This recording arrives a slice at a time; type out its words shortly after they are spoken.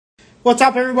What's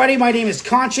up, everybody? My name is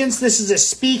Conshinz. This is a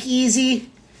Speakeasy.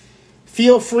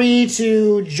 Feel free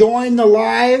to join the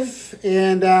live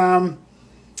and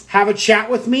have a chat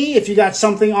with me if you got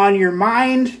something on your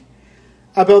mind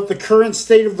about the current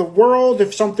state of the world,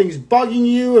 if something's bugging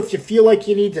you, if you feel like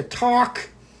you need to talk,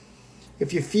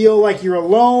 if you feel like you're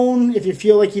alone, if you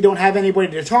feel like you don't have anybody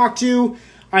to talk to.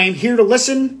 I am here to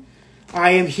listen.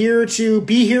 I am here to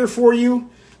be here for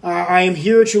you. I am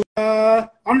here to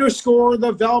underscore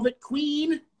the Velvet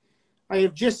Queen. I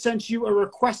have just sent you a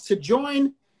request to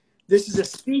join. This is a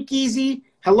Speakeasy.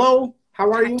 Hello,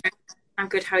 how are you? I'm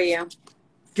good. How are you?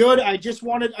 Good. I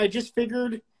just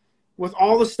figured with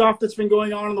all the stuff that's been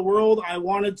going on in the world, I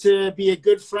wanted to be a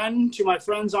good friend to my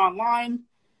friends online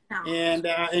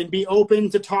and be open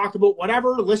to talk about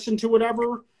whatever, listen to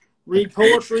whatever, read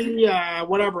poetry,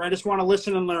 whatever. I just want to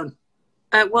listen and learn.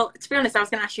 Well, to be honest, I was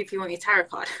going to ask you if you want your tarot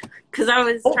card because I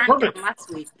was trying to get them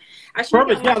last week.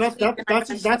 Perfect. Yeah, that's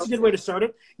a good way to start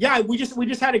it. Yeah, we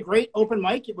just had a great open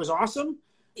mic. It was awesome.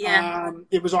 Yeah.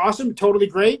 It was awesome. Totally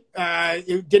great.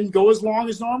 It didn't go as long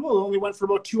as normal. It only went for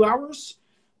about 2 hours,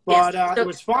 but yes, it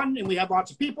was fun and we had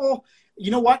lots of people.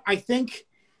 You know what? I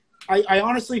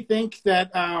honestly think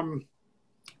that,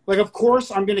 like, of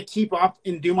course, I'm going to keep up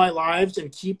and do my lives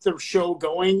and keep the show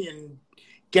going and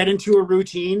get into a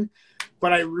routine.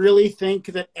 But I really think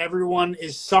that everyone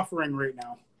is suffering right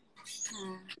now,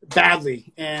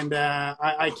 badly. And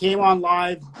I came on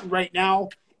live right now,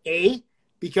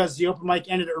 because the open mic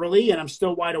ended early and I'm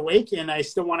still wide awake and I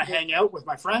still want to hang out with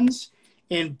my friends.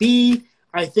 And B,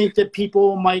 I think that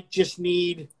people might just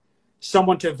need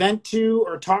someone to vent to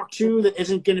or talk to that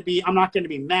isn't going to be, I'm not going to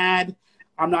be mad.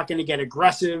 I'm not going to get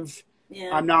aggressive. Yeah.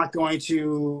 I'm not going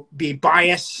to be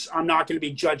biased. I'm not going to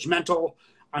be judgmental.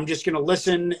 I'm just going to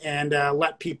listen and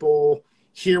let people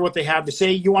hear what they have to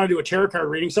say. You want to do a tarot card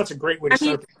reading? So that's a great way to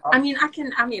start. I'll tell you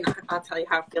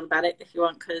how I feel about it if you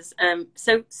want. Because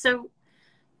so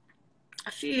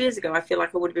a few years ago, I feel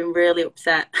like I would have been really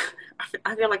upset.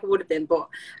 I feel like I would have been, but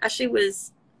actually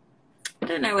was, I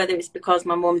don't know whether it's because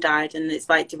my mum died and it's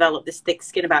like developed this thick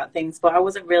skin about things, but I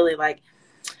wasn't really like,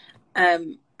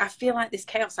 I feel like this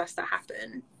chaos has to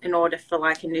happen in order for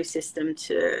like a new system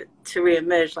to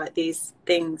reemerge, like these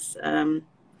things.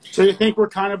 So you think we're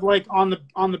kind of like on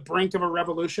the brink of a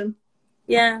revolution?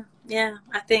 Yeah,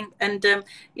 I think, and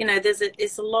you know,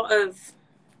 it's a lot of.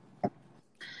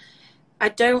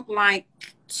 I'd like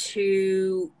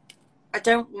to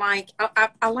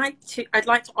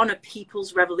honor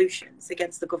people's revolutions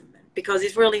against the government because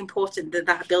it's really important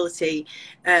that ability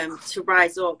to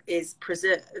rise up is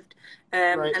preserved.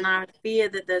 Right. And I fear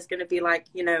that there's going to be like,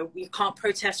 you know, you can't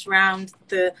protest around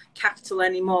the Capitol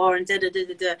anymore and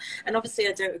da-da-da-da-da. And obviously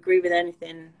I don't agree with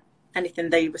anything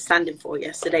they were standing for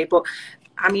yesterday. But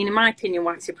I mean, in my opinion,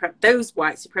 those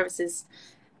white supremacists,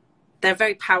 they're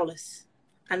very powerless.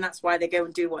 And that's why they go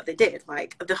and do what they did.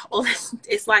 Like all this,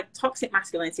 it's like toxic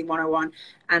masculinity 101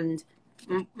 and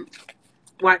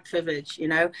white privilege, you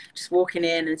know, just walking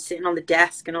in and sitting on the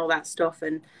desk and all that stuff.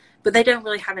 But they don't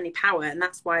really have any power. And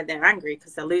that's why they're angry,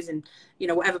 because they're losing, you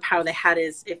know, whatever power they had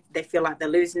is, if they feel like they're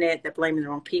losing it, they're blaming the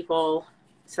wrong people.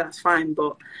 So that's fine.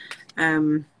 But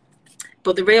the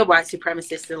real white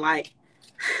supremacists are like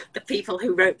the people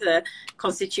who wrote the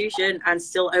Constitution and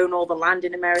still own all the land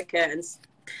in America, and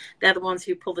they're the ones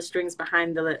who pull the strings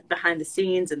behind the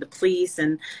scenes, and the police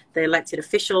and the elected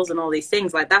officials and all these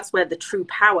things. Like that's where the true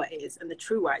power is, and the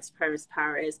true white supremacist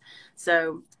power is.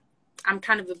 So I'm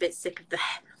kind of a bit sick of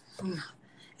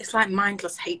it's like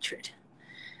mindless hatred,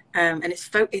 and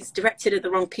it's directed at the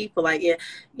wrong people. Like you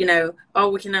know,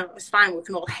 oh, it's fine, we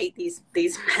can all hate these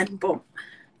men, but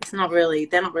it's not really.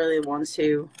 They're not really the ones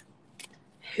who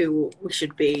we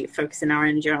should be focusing our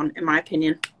energy on, in my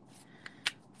opinion.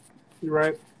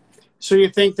 Right. So you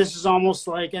think this is almost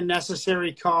like a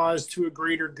necessary cause to a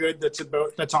greater good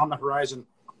that's on the horizon?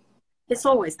 It's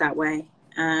always that way.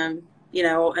 You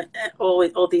know,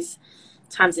 all these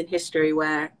times in history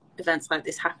where events like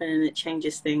this happen and it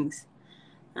changes things.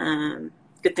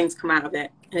 Good things come out of it,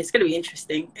 and it's going to be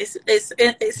interesting.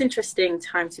 It's interesting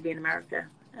time to be in America.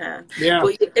 Yeah.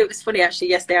 But it was funny actually.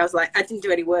 Yesterday I was like, I didn't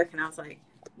do any work, and I was like,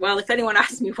 well, if anyone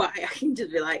asks me why, I can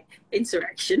just be like,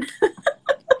 insurrection.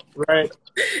 Right.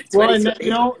 Well, and you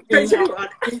know,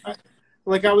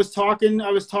 like I was talking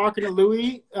to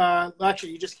Louis.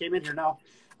 Actually, you just came in here now.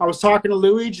 I was talking to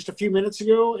Louis just a few minutes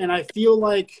ago, and I feel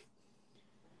like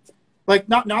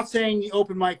not saying the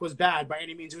open mic was bad by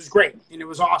any means. It was great and it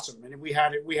was awesome, and we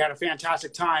had a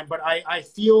fantastic time. But I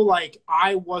feel like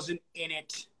I wasn't in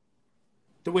it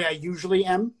the way I usually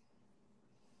am.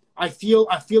 I feel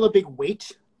a big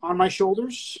weight on my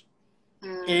shoulders.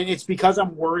 And it's because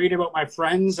I'm worried about my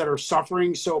friends that are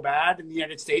suffering so bad in the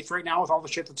United States right now with all the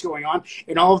shit that's going on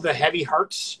and all of the heavy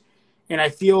hearts. And I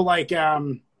feel like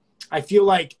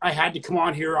I had to come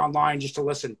on here online just to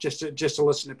listen, just to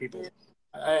listen to people.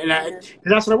 And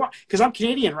that's what I want, because I'm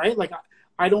Canadian, right? Like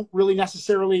I don't really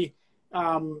necessarily,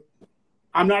 I'm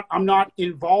not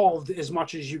involved as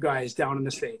much as you guys down in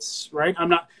the States, right?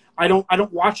 I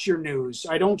don't watch your news.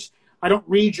 I don't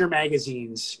read your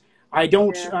magazines. I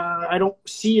don't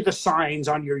see the signs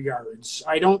on your yards.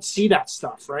 I don't see that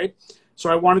stuff, right? So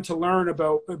I wanted to learn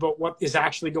about what is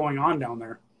actually going on down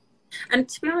there. And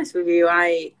to be honest with you,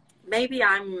 maybe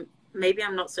I'm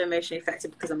not so emotionally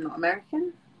affected because I'm not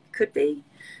American. Could be.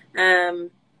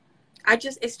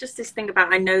 It's just this thing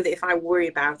about, I know that if I worry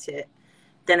about it,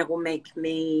 then it will make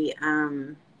me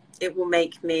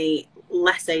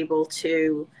less able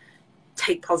to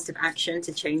take positive action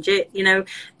to change it. You know,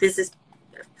 there's this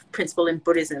principle in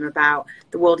Buddhism about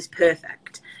the world is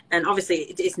perfect, and obviously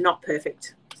it is not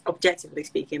perfect objectively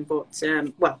speaking, but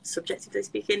subjectively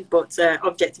speaking, but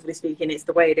objectively speaking, it's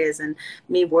the way it is. And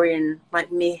me worrying,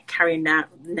 like me carrying that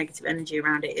negative energy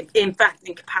around it, in fact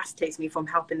incapacitates me from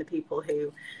helping the people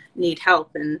who need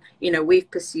help. And you know, we've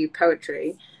pursued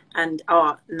poetry and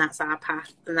art, and that's our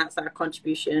path, and that's our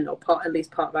contribution, or at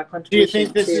least part of our contribution. Do you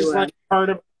think this is like part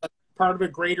of a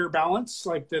greater balance?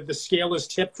 Like the scale is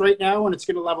tipped right now and it's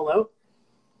going to level out?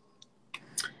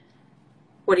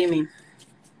 What do you mean?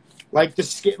 Like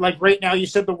like right now, you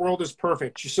said the world is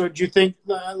perfect. So do you think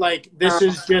like this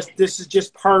is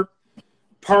just part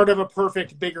of a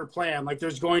perfect bigger plan? Like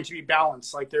there's going to be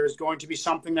balance. Like there's going to be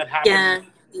something that happens.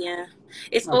 Yeah.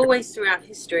 It's always throughout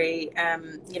history.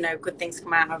 You know, good things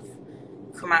come out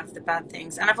of the bad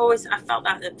things, and I felt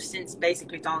that since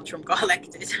basically Donald Trump got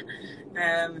elected.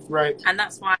 Right. And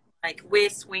that's why, like, we're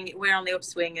on the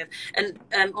upswing of, and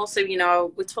also, you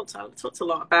know, we talked a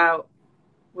lot about,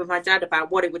 with my dad,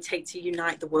 about what it would take to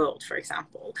unite the world, for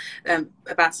example,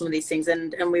 about some of these things,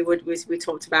 and we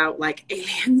talked about like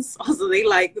aliens or something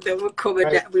like that would cover.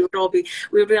 Right. We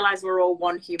would realize we're all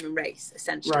one human race,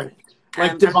 essentially. Right.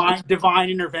 Like divine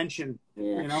intervention.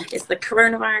 Yeah. You know? It's the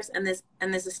coronavirus,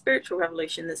 and there's a spiritual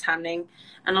revolution that's happening,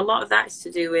 and a lot of that is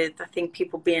to do with, I think,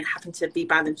 people having to be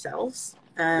by themselves,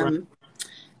 right.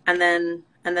 And then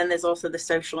there's also the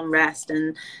social unrest,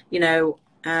 and you know,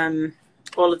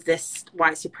 all of this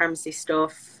white supremacy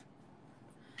stuff.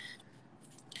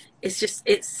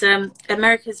 It's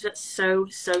America's so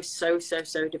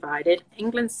divided.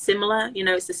 England's similar, you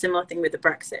know, it's a similar thing with the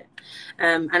Brexit,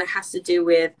 and it has to do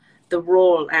with the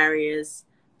rural areas,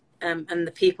 and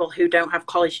the people who don't have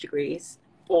college degrees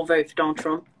or vote for Donald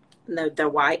Trump. No, they're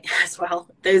white as well.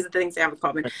 Those are the things they have in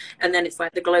common. Right. And then it's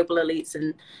like the global elites,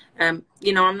 and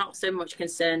you know, I'm not so much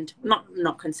concerned,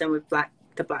 not concerned with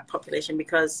the black population,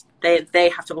 because they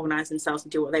have to organize themselves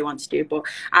and do what they want to do. But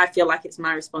I feel like it's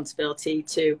my responsibility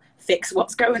to fix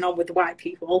what's going on with the white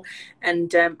people.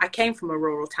 And I came from a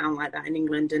rural town like that in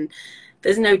England, and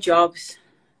there's no jobs,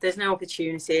 there's no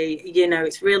opportunity. You know,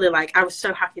 it's really like, I was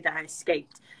so happy that I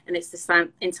escaped. And it's this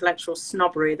intellectual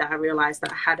snobbery that I realized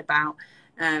that I had about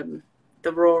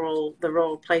the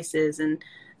rural places, and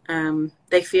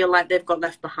they feel like they've got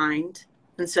left behind.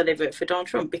 And so they vote for Donald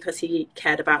Trump because he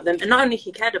cared about them. And not only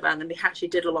he cared about them, he actually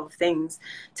did a lot of things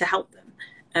to help them.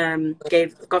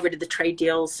 Got rid of the trade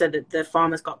deals so that the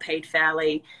farmers got paid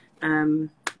fairly.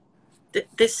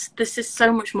 This is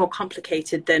so much more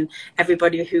complicated than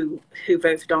everybody who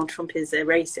vote for Donald Trump is a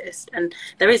racist. And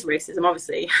there is racism,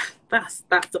 obviously.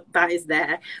 that is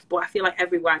there. But I feel like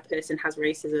every white person has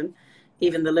racism.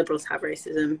 Even the liberals have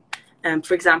racism.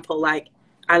 For example, like,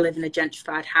 I live in a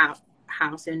gentrified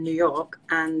house in New York,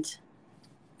 and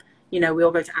you know, we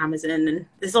all go to Amazon, and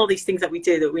there's all these things that we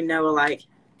do that we know are like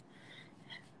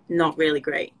not really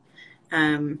great,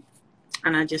 and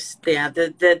I just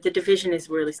the division is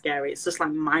really scary. It's just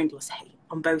like mindless hate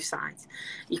on both sides.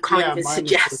 You can't even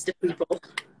suggest to people.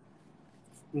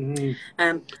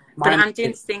 Mm-hmm. But I'm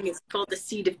doing this thing, it's called the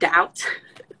seed of doubt.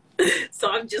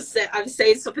 So I'm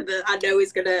saying something that I know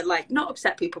is gonna like not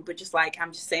upset people, but just like,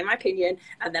 I'm just saying my opinion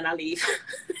and then I leave.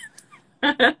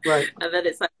 Right. And then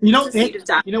it's like, you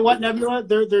know what, Nebula?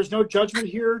 There's no judgment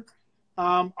here.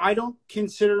 I don't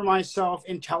consider myself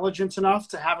intelligent enough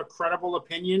to have a credible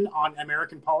opinion on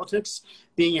American politics.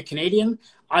 Being a Canadian,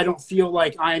 I don't feel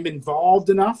like I'm involved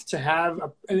enough to have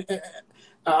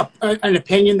an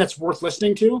opinion that's worth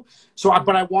listening to. So,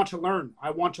 but I want to learn. I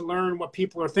want to learn what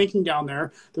people are thinking down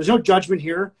there. There's no judgment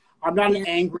here. I'm not an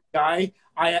angry guy.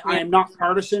 I am not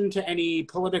partisan to any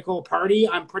political party.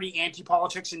 I'm pretty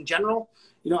anti-politics in general.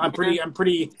 You know, I'm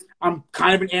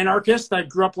kind of an anarchist. I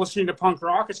grew up listening to punk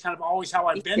rock. It's kind of always how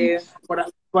I've been.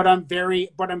 But I'm very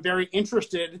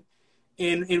interested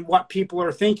in what people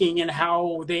are thinking and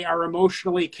how they are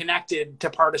emotionally connected to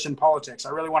partisan politics. I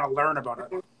really want to learn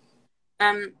about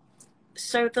it.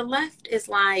 So the left is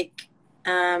like,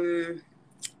 the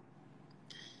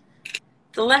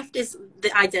left is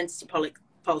the identity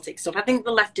politics stuff. I think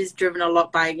the left is driven a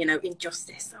lot by, you know,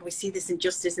 injustice. And we see this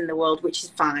injustice in the world, which is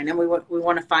fine. And we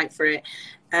want to fight for it.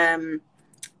 And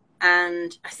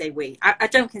I say I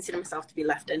don't consider myself to be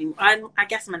left anymore. I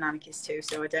guess I'm an anarchist too,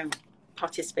 so I don't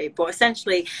participate. But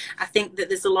essentially, I think that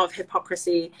there's a lot of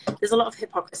hypocrisy. There's a lot of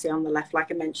hypocrisy on the left.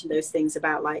 Like I mentioned, those things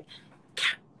about like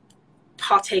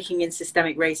partaking in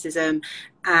systemic racism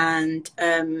and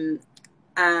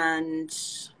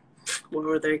what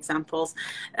are other examples?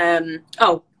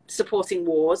 Supporting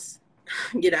wars.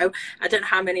 You know, I don't know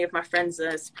how many of my friends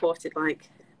supported like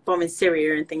bombing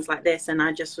Syria and things like this, and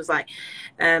I just was like,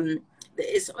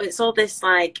 it's all this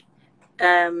like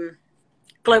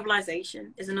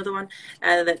globalization is another one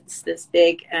that's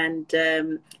big, and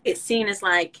it's seen as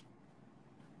like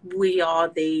we are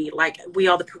the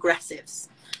progressives.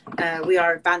 We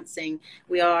are advancing.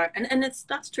 We are, and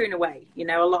that's true in a way. You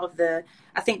know, a lot of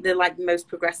I think the like most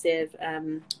progressive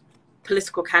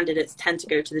political candidates tend to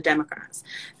go to the Democrats.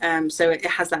 So it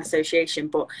has that association.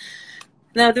 But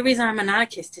no, the reason I'm an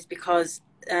anarchist is because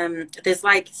there's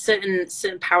like certain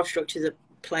power structures at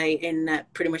play in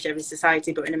pretty much every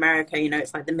society. But in America, you know,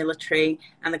 it's like the military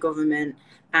and the government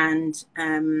and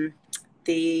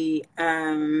the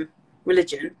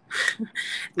religion.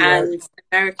 And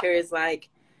America is like,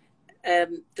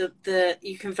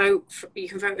 you can vote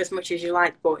as much as you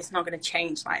like, but it's not going to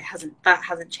change. Like that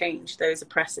hasn't changed. Those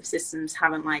oppressive systems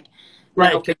haven't like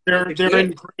they're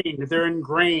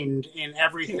ingrained in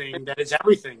everything. That is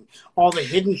everything. All the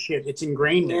hidden shit, it's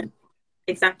ingrained in.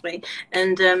 Exactly.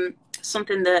 And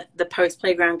something that the Poets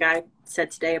Playground guy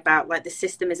said today about like the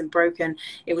system isn't broken,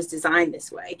 it was designed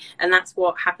this way. And that's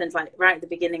what happened like right at the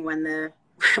beginning when the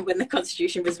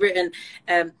Constitution was written.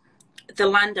 The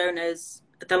landowners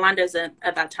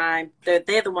at that time,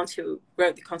 they're the ones who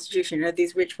wrote the Constitution. You know,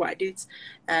 these rich white dudes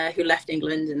who left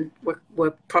England and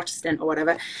were Protestant or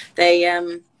whatever.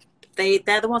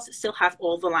 They're the ones that still have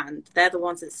all the land. They're the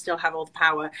ones that still have all the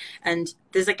power. And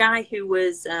there's a guy who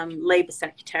was Labour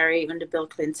Secretary under Bill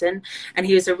Clinton, and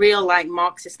he was a real like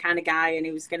Marxist kind of guy, and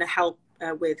he was going to help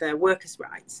with workers'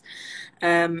 rights.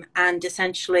 And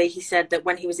essentially he said that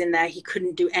when he was in there, he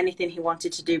couldn't do anything he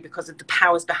wanted to do because of the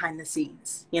powers behind the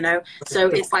scenes, you know? So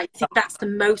it's like, that's the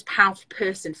most powerful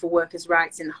person for workers'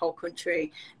 rights in the whole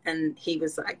country. And he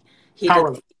was like,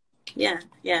 yeah.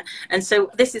 And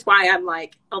so this is why I'm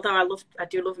like, although I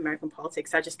do love American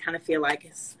politics, I just kind of feel like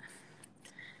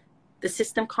the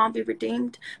system can't be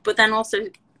redeemed. But then also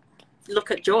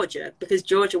look at Georgia, because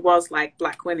Georgia was like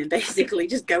black women basically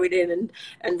just going in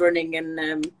and running,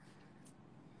 and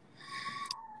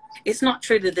it's not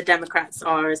true that the Democrats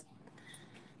are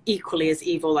equally as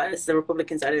evil as the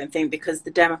Republicans, I don't think, because the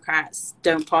Democrats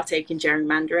don't partake in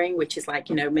gerrymandering, which is like,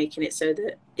 you know, making it so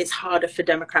that it's harder for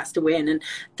Democrats to win, and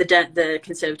the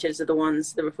Conservatives are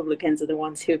the Republicans are the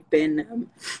ones who've been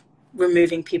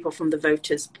removing people from the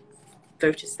voters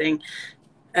thing,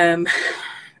 and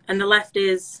the left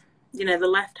is, you know, the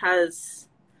left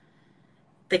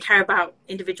they care about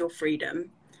individual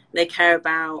freedom. They care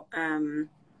about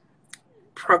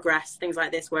progress, things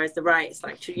like this, whereas the right is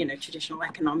like, you know, traditional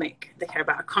economic. They care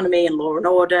about economy and law and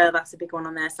order. That's a big one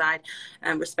on their side.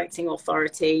 Respecting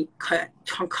authority,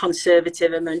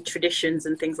 conservatism and traditions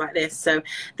and things like this. So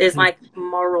there's like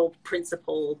moral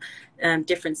principle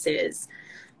differences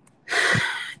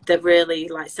that really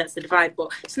like sets the divide.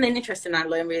 But something interesting I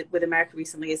learned with America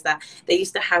recently is that they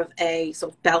used to have a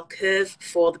sort of bell curve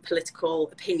for the political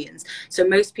opinions. So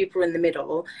most people were in the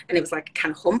middle, and it was like a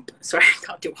kind of hump. Sorry, I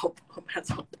can't do a hump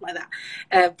like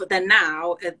that. But then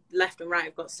now, left and right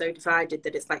have got so divided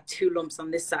that it's like two lumps on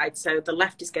this side. So the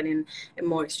left is getting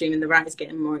more extreme, and the right is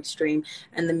getting more extreme,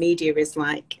 and the media is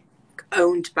like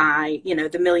owned by, you know,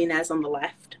 the millionaires on the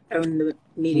left own the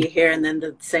media here, and then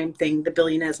the same thing, the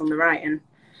billionaires on the right.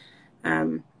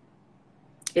 And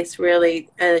it's really,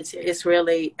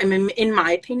 I mean, in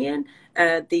my opinion,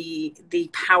 the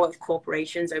power of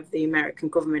corporations over the American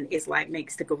government is like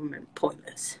makes the government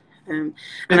pointless. And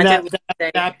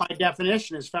that by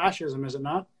definition is fascism, is it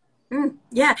not?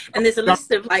 Yeah, and there's a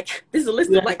list of like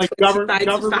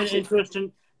government interest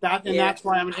in that, and that's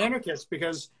why I'm an anarchist,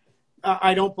 because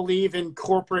I don't believe in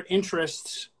corporate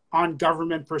interests on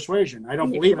government persuasion. I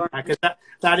don't believe in that, because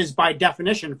that is by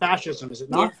definition fascism, is it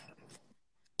not?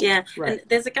 Yeah. Right. And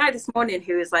there's a guy this morning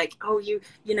who is like, oh, you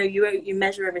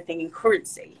measure everything in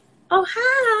currency. Oh,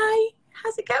 hi.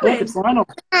 How's it going? Look, it's Lionel.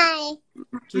 Hi.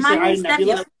 My name's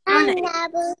Nebula. Hi,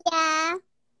 Nebula.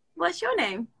 What's your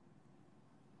name?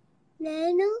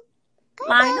 Lionel.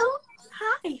 Lionel?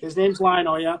 Hi. His name's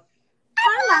Lionel, yeah.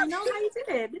 Hi, Lionel. How you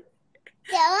doing?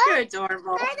 You're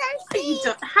adorable.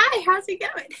 Hi, how's it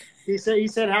going? He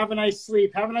said, have a nice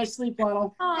sleep. Have a nice sleep,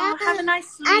 Lionel. Oh, have a nice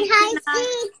sleep. And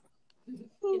hi,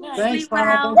 Thanks, sleep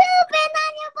well. Pooping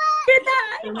on your butt. Good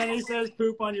night. And then he says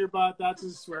poop on your butt. That's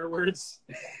his swear words.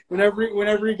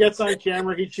 Whenever he gets on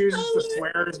camera, he chooses to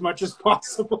swear as much as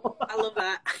possible. I love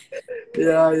that.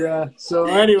 Yeah. So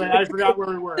anyway, I forgot where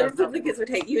we were. The Republicans would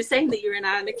hate you. Were saying that you're an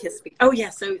anarchist. Oh yeah.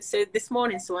 So this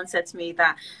morning, someone said to me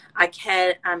that I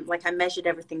cared, like I measured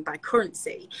everything by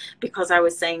currency, because I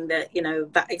was saying that, you know,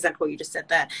 that exactly what you just said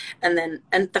there. And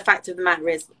the fact of the matter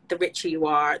is, the richer you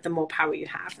are, the more power you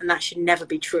have, and that should never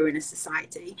be true in a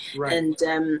society. Right.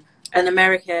 And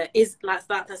America is like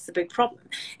that. That's the big problem.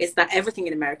 Is that everything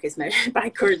in America is measured by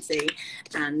currency,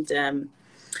 and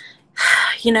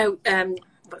you know,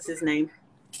 what's his name?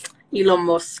 Elon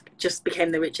Musk just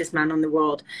became the richest man on the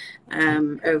world,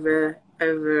 over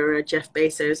Jeff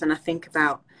Bezos. And I think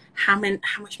about how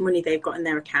much money they've got in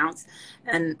their accounts,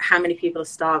 and how many people are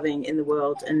starving in the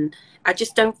world. And I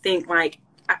just don't think, like,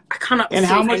 I cannot see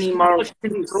any moral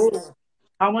control.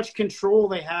 How much control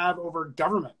they have over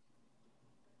government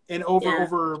and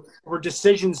over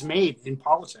decisions made in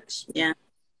politics. Yeah,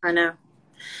 I know.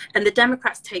 And the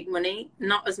Democrats take money,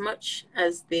 not as much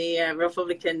as the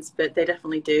Republicans, but they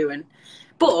definitely do.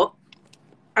 But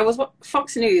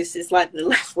Fox News is like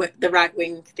the right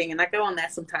wing thing, and I go on there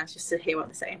sometimes just to hear what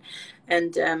they're saying.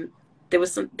 And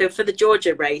for the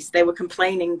Georgia race, they were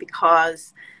complaining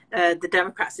because the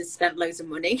Democrats had spent loads of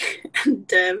money,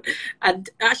 and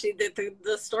actually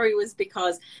the story was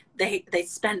because they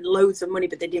spent loads of money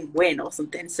but they didn't win or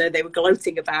something, so they were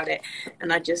gloating about it.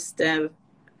 And I just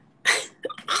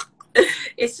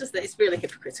it's really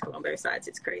hypocritical on both sides.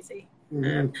 It's crazy.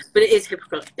 But it is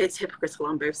hypocritical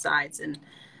on both sides. And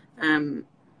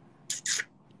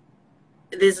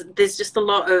there's just a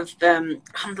lot of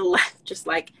on the left, just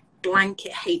like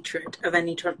blanket hatred of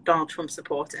any Donald Trump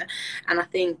supporter. And I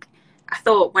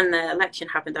thought when the election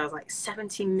happened, I was like,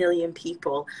 70 million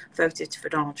people voted for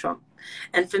Donald Trump.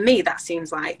 And for me, that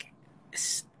seems like,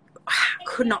 I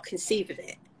could not conceive of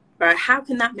it. Right? How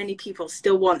can that many people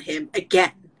still want him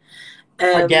again?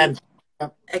 Again.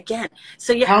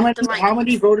 So yeah. How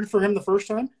many voted for him the first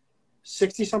time?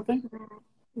 60 something?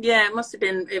 Yeah, it must have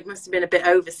been a bit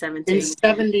over 70. In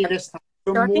 70 this time.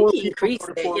 So I think he increased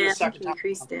it. Yeah, I think he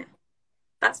increased it.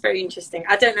 That's very interesting.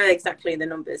 I don't know exactly the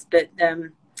numbers, but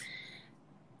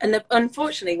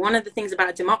unfortunately, one of the things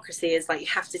about democracy is, like, you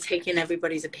have to take in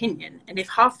everybody's opinion. And if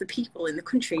half the people in the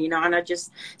country, you know, and I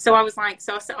set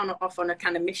off on a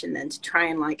kind of mission then to try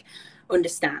and, like,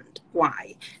 understand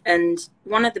why. And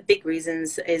one of the big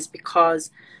reasons is because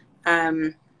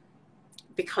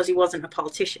he wasn't a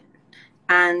politician.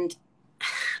 And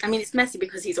I mean, it's messy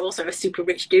because he's also a super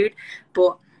rich dude,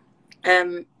 but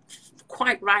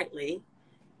quite rightly,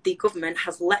 the government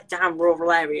has let down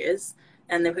rural areas,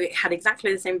 and they had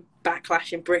exactly the same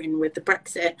backlash in Britain with the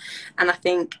Brexit. And I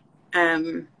think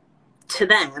to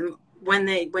them, when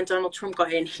Donald Trump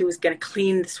got in, he was going to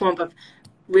clean the swamp of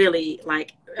really,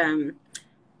 like,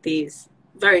 these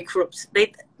very corrupt.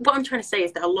 What I'm trying to say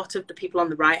is that a lot of the people on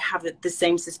the right have the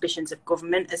same suspicions of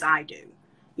government as I do.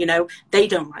 You know, they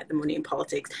don't like the money in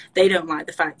politics. They don't like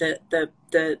the fact that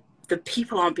the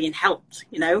people aren't being helped,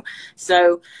 you know.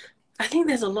 So I think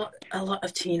there's a lot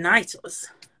to unite us.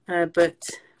 But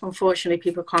unfortunately,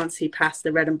 people can't see past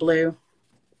the red and blue.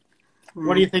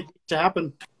 What do you think needs to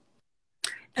happen?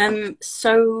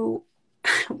 So,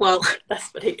 well, that's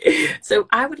funny. So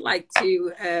I would like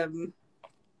to,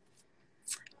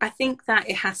 I think that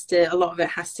a lot of it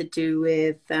has to do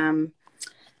with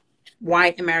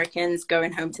white Americans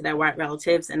going home to their white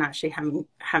relatives and actually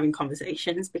having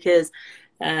conversations, because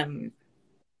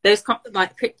there's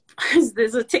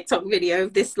a TikTok video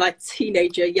of this, like,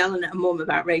 teenager yelling at a mum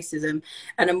about racism,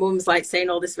 and a mum's, like, saying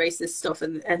all this racist stuff,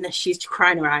 and then she's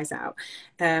crying her eyes out.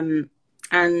 And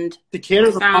the kid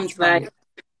is the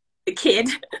kid.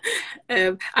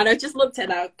 And I just looked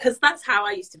at her, because that's how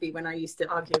I used to be when I used to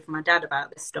argue with my dad about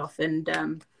this stuff.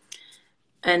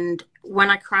 And when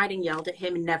I cried and yelled at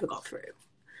him, it never got through.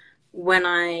 When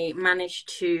I managed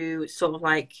to sort of,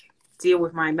 like, deal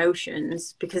with my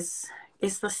emotions, because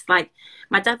it's just like,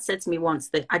 my dad said to me once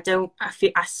that I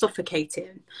suffocate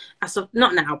him.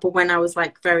 Not now, but when I was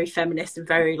like very feminist and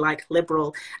very like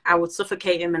liberal, I would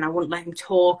suffocate him and I wouldn't let him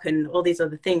talk and all these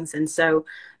other things. And so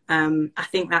I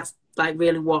think that's like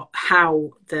really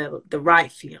how the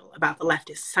right feel about the left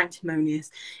is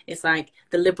sanctimonious. It's like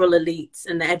the liberal elites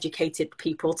and the educated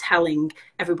people telling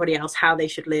everybody else how they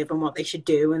should live and what they should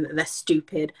do, and that they're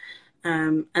stupid.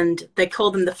 And they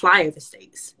call them the flyover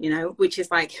states, you know, which is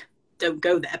like, don't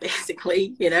go there,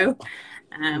 basically, you know.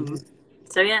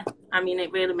 So yeah, I mean,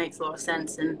 it really makes a lot of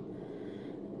sense. And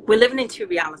we're living in two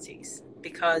realities,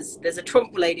 because there's a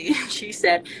Trump lady, she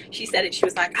said it, she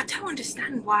was like, I don't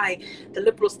understand why the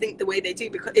liberals think the way they do,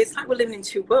 because it's like we're living in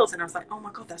two worlds. And I was like, oh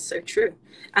my God, that's so true.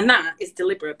 And that is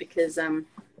deliberate, because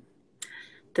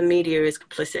the media is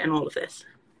complicit in all of this.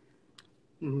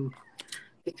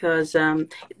 Because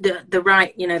the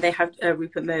right, you know, they have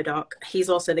Rupert Murdoch. He's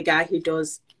also the guy who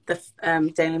does the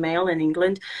Daily Mail in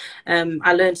England.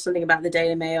 I learned something about the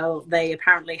Daily Mail. They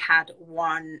apparently had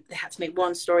to make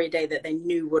one story a day that they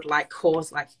knew would like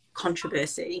cause like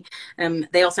controversy.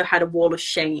 They also had a wall of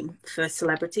shame for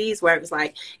celebrities, where it was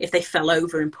like if they fell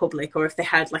over in public or if they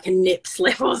had like a nip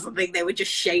slip or something, they would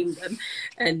just shame them.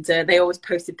 And they always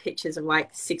posted pictures of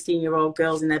like 16-year-old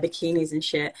girls in their bikinis and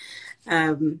shit.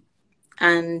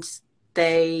 And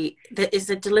there is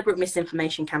a deliberate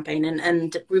misinformation campaign,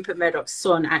 and Rupert Murdoch's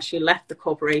son actually left the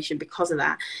corporation because of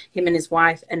that. Him and his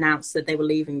wife announced that they were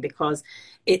leaving because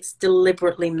it's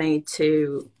deliberately made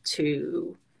to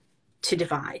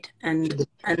divide, and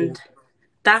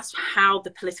that's how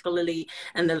the political elite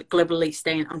and the global elite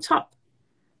stay on top.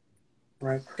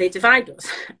 Right. They divide us,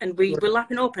 and we're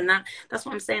lapping up, and that's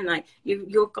what I'm saying. Like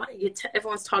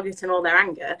everyone's targeting all their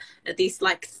anger at these,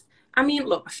 like, I mean,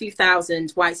 look, a few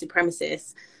thousand white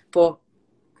supremacists, but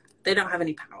they don't have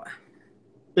any power.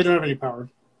 They don't have any power.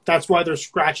 That's why they're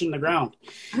scratching the ground.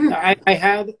 I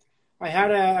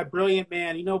had a brilliant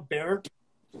man, you know, Bear.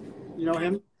 You know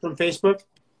him from Facebook,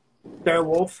 Bear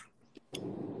Wolf.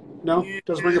 No,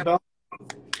 doesn't ring a bell.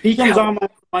 He comes on my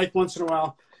mic once in a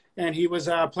while, and he was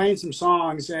playing some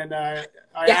songs, and I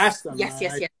asked him. Yes.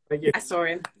 I saw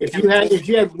him. It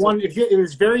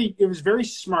was very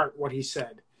smart what he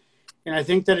said. And I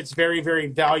think that it's very, very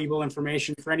valuable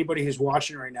information for anybody who's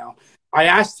watching right now. I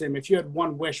asked him, if you had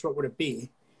one wish, what would it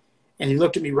be? And he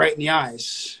looked at me right in the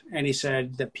eyes, and he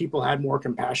said that people had more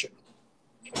compassion.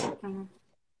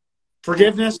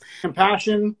 Forgiveness,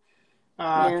 compassion,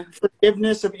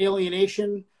 forgiveness of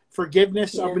alienation,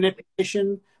 forgiveness of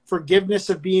manipulation,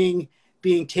 forgiveness of being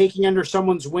taken under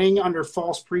someone's wing under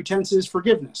false pretenses.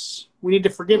 Forgiveness. We need to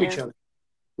forgive each other.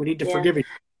 We need to forgive each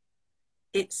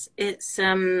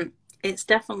other. It's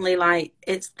definitely like,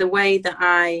 it's the way that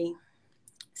I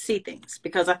see things,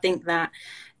 because I think that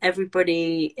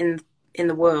everybody in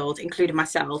the world, including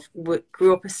myself,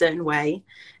 grew up a certain way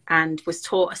and was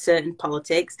taught a certain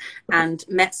politics and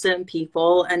met certain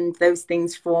people, and those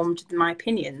things formed my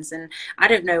opinions. And I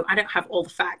don't know, I don't have all the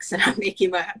facts, and I'm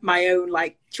making my own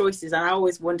like choices. And I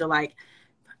always wonder, like,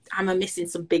 am I missing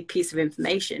some big piece of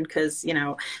information? Because, you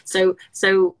know, so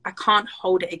I can't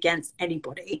hold it against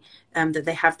anybody that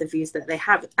they have the views that they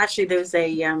have. Actually, there was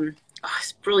a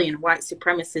brilliant white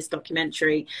supremacist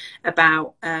documentary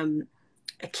about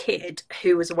a kid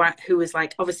who was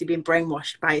like obviously being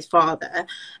brainwashed by his father.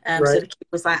 So the kid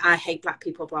was like, I hate black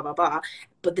people, blah blah blah.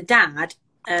 But the dad,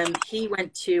 he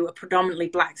went to a predominantly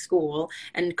black school,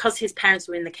 and because his parents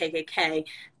were in the KKK,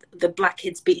 the black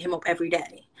kids beat him up every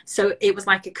day. So it was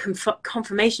like a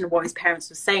confirmation of what his parents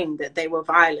were saying, that they were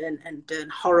violent and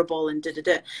horrible and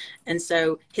da-da-da. And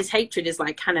so his hatred is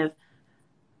like kind of,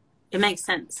 it makes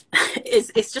sense.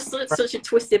 It's just such a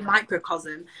twisted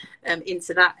microcosm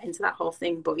into that whole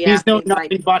thing. But yeah, he's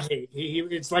nothing but hate.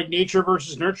 It's like nature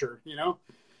versus nurture, you know?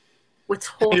 We're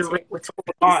taught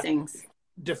these things.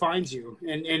 Defines you.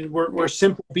 And we're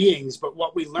simple beings, but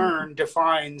what we learn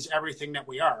defines everything that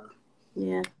we are.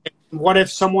 Yeah. What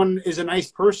if someone is a nice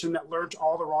person that learned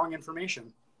all the wrong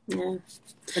information? Yeah.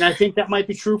 And I think that might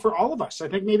be true for all of us. I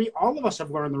think maybe all of us have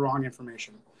learned the wrong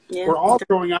information. Yeah. We're all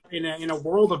growing up in a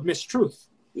world of mistruth.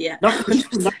 Yeah.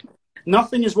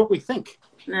 Nothing is what we think.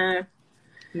 No.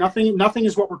 Nothing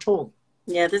is what we're told.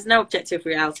 Yeah, there's no objective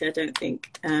reality, I don't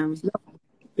think. No.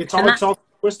 It's all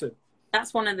twisted.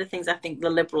 That's one of the things I think the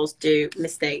liberals do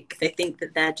mistake. They think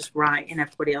that they're just right and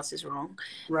everybody else is wrong.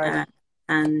 Right.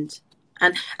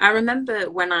 And I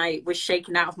remember when I was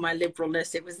shaken out of my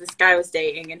liberalness, it was this guy I was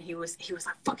dating, and he was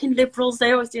like, fucking liberals,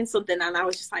 they're always doing something. And I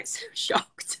was just like so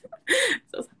shocked. So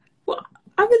I was like, what?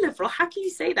 I'm a liberal. How can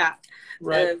you say that?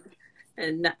 Right.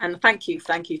 And thank you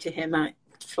to him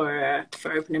for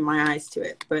opening my eyes to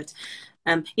it. But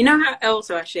You know how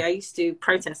also actually I used to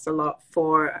protest a lot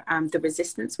for the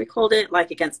resistance, we called it,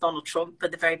 like against Donald Trump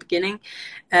at the very beginning.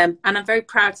 And I'm very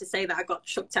proud to say that I got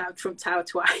chucked out of Trump Tower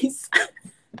twice.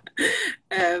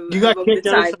 You got kicked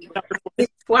out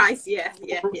twice, yeah.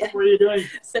 What were you doing?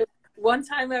 So one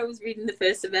time I was reading the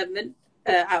First Amendment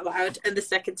out loud, and the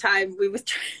second time we were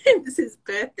trying, it was his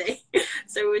birthday,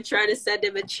 so we were trying to send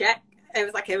him a check. It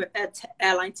was like a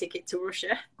airline ticket to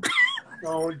Russia.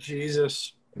 Oh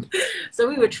Jesus! So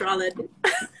we were trolling.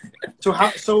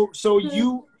 So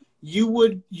you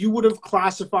would have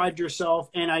classified yourself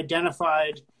and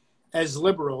identified as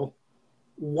liberal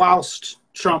whilst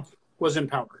Trump was in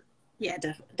power. Yeah,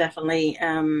 definitely.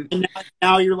 And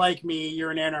now you're like me.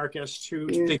 You're an anarchist who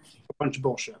thinks a bunch of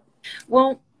bullshit.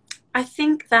 Well, I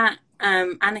think that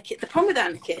the problem with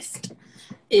anarchist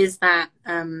is that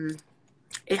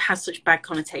it has such bad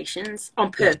connotations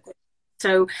on purpose.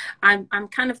 So I'm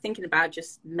kind of thinking about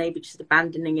maybe just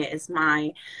abandoning it as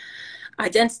my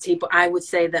identity. But I would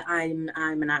say that I'm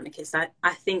an anarchist.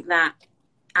 I think that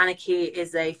anarchy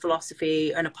is a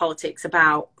philosophy and a politics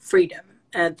about freedom.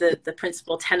 The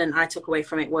principal tenet I took away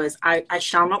from it was I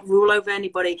shall not rule over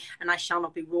anybody, and I shall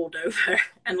not be ruled over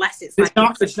unless it's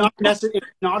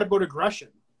not about aggression.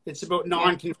 It's about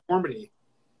non-conformity.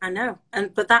 I know,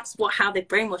 but that's how they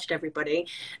brainwashed everybody,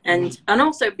 and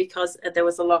also because there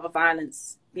was a lot of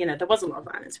violence. There was a lot of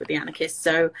violence with the anarchists,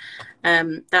 so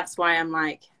that's why I'm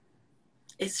like,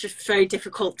 it's just very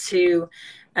difficult to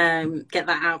get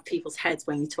that out of people's heads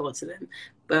when you talk to them.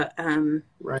 But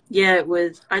yeah, it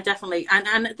was. I definitely,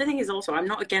 and the thing is also, I'm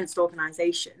not against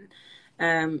organisation,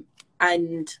 and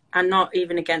I'm not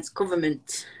even against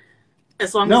government,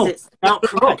 as long as it's not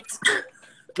corrupt.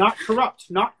 Not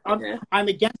corrupt. I'm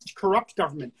against corrupt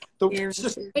government. The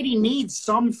society needs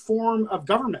some form of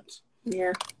government.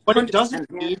 Yeah. What it doesn't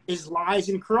need is lies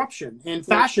and corruption and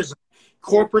fascism,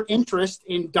 corporate interest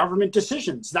in government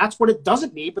decisions. That's what it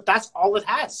doesn't need, but that's all it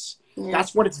has. Yeah.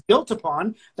 That's what it's built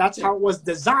upon. That's how it was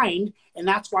designed, and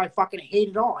that's why I fucking hate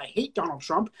it all. I hate Donald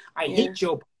Trump. I hate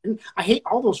Joe Biden. I hate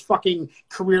all those fucking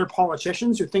career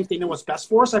politicians who think they know what's best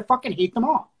for us. I fucking hate them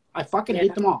all. I fucking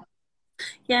hate them all.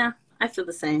 Yeah. I feel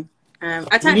the same.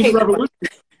 I don't hate revolution.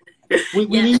 We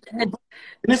need. And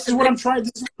this is what I'm trying.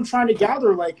 This is what I'm trying to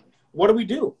gather. Like, what do we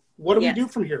do? What do we do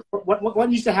from here? What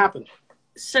needs to happen?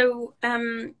 So,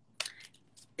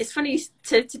 it's funny.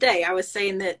 Today, I was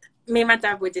saying that me and my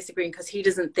dad were disagreeing because he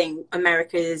doesn't think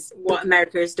what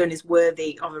America has done is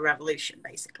worthy of a revolution,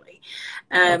 basically.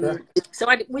 So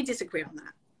we disagree on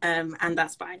that, and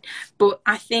that's fine. But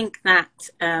I think that.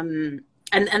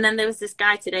 And then there was this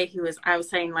guy today I was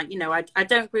saying, like, I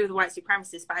don't agree with the white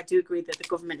supremacists, but I do agree that the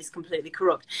government is completely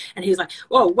corrupt. And he was like,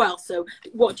 oh, well, so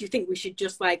what do you think? We should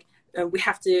just we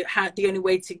have to have the only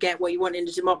way to get what you want in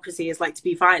a democracy is to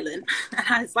be violent. And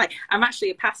I was like, I'm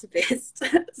actually a pacifist.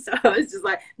 So I was just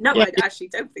like, no, I actually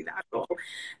don't think that at all.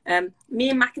 Me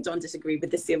and Macedon disagreed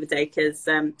with this the other day because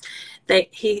him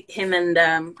and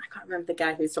I can't remember the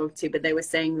guy who was talking to, but they were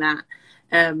saying that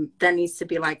there needs to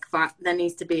be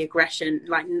aggression,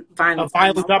 like violence. A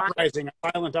violent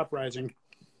uprising.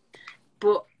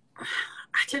 But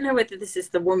I don't know whether this is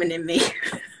the woman in me,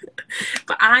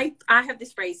 but I have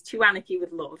this phrase, to anarchy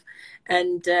with love,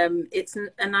 and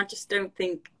I just don't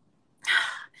think.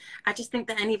 I just think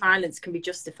that any violence can be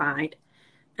justified,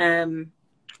 and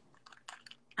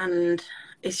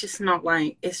it's just not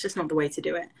the way to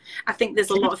do it. I think there's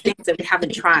a lot of things that we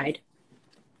haven't tried.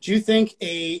 Do you think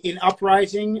an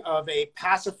uprising of a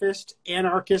pacifist,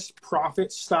 anarchist,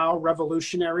 prophet-style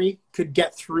revolutionary could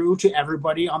get through to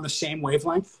everybody on the same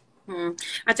wavelength?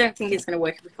 I don't think it's going to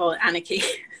work if we call it anarchy.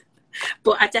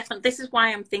 But this is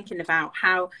why I'm thinking about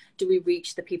how do we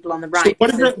reach the people on the right.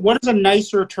 So what is a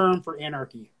nicer term for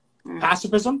anarchy?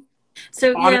 Pacifism?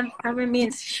 So yeah, I mean, me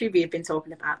and Shubi have been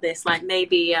talking about this. Like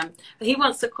maybe he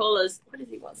wants to call us. What does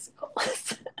he want to call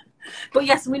us? But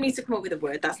yes, we need to come up with a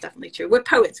word. That's definitely true. We're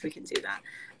poets. We can do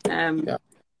that.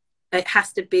 It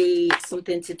has to be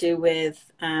something to do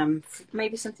with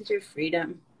maybe something to do with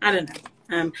freedom. I don't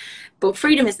know. But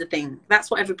freedom is the thing. That's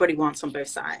what everybody wants on both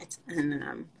sides.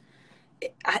 And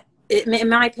in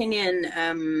my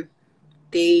opinion,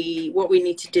 what we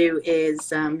need to do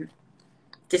is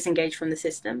disengage from the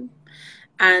system.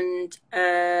 And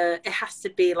it has to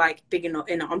be like big enough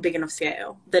on big enough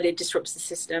scale that it disrupts the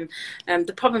system.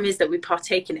 The problem is that we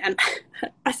partake in it. And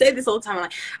I say this all the time. I'm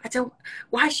like,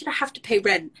 why should I have to pay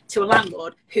rent to a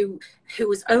landlord who who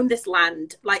has owned this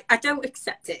land. Like, I don't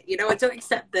accept it. You know, I don't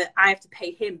accept that I have to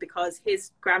pay him because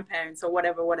his grandparents or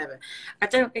whatever. I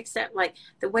don't accept, like,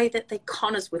 the way that they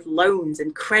con us with loans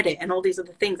and credit and all these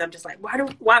other things. I'm just like,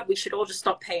 why? We should all just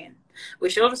stop paying. We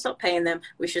should all just stop paying them.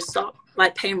 We should stop,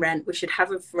 like, paying rent. We should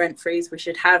have a rent freeze. We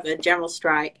should have a general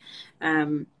strike.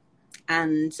 And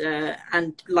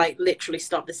like literally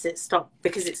stop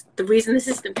because it's the reason the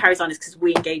system carries on is because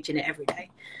we engage in it every day.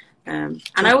 And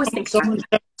I always think someone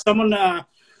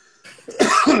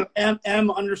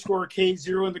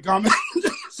M_K0 in the comments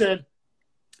said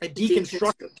a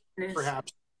deconstructionist,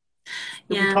 perhaps.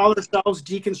 Do we call ourselves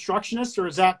deconstructionists, or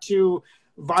is that too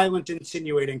violent,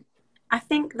 insinuating? I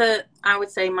think that I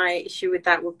would say my issue with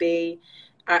that would be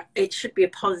it should be a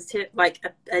positive, like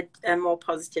a more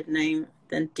positive name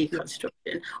than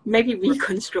deconstruction. Maybe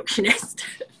reconstructionist.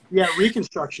 Yeah,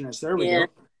 reconstructionist. There we go.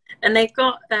 And they've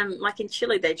got, like in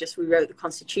Chile, they just rewrote the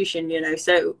constitution, you know,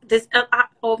 so there's,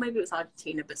 or maybe it was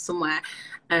Argentina, but somewhere.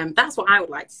 That's what I would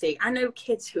like to see. I know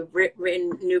kids who've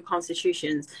written new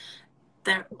constitutions.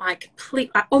 They're like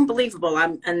unbelievable.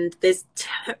 And there's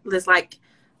like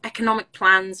economic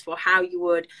plans for how you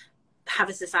would have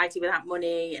a society without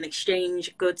money and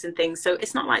exchange goods and things. So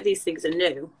it's not like these things are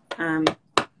new.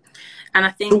 And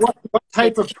I think... So what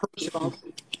type of person,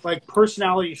 like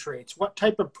personality traits, what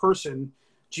type of person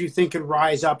do you think could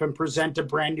rise up and present a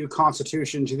brand new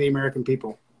constitution to the American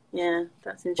people? Yeah,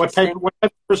 that's interesting. What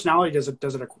type of personality does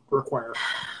it require?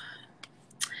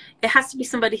 It has to be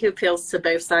somebody who appeals to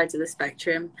both sides of the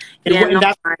spectrum. And you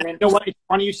know what? It's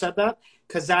funny you said that,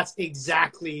 because that's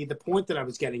exactly the point that I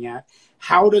was getting at.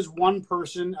 How does one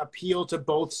person appeal to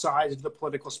both sides of the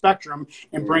political spectrum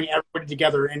and bring everybody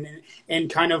together and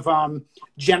kind of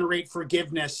generate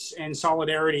forgiveness and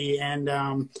solidarity and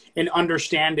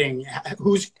understanding?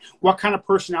 What kind of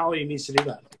personality needs to do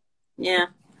that? Yeah.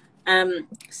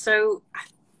 So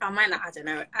I might not. I don't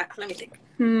know. Let me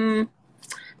think.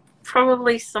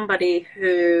 Probably somebody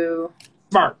who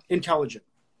smart, intelligent,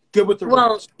 good with the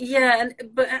rules. Yeah,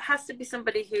 but it has to be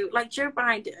somebody who, like Joe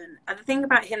Biden. And the thing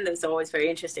about him that's always very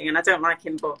interesting, and I don't like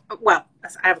him, but I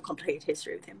have a complicated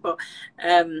history with him. But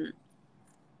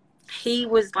he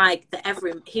was like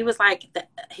he was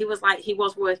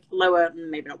lower,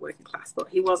 maybe not working class, but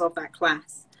he was of that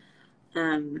class.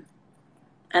 And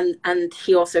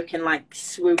he also can like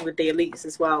swoon with the elites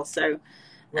as well. So,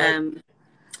 right.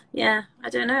 Yeah, I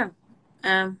don't know.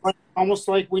 Almost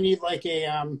like we need like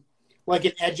an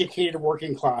educated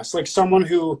working class, like someone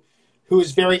who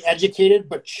is very educated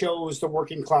but chose the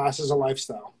working class as a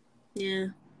lifestyle. Yeah,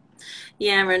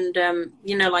 and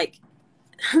you know, like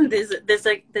there's a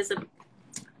I guess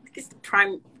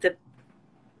I'm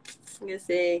gonna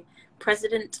say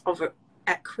president of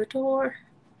Ecuador.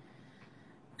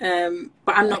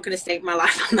 But I'm not going to stake my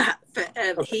life on that. But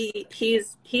okay.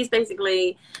 He's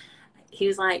basically, he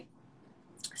was like,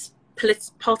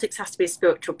 politics has to be a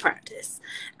spiritual practice,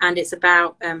 and it's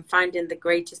about finding the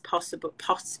greatest possible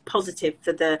positive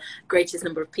for the greatest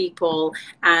number of people.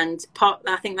 And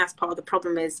I think that's part of the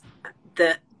problem is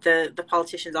that the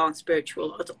politicians aren't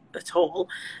spiritual at all.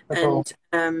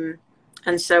 And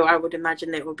so I would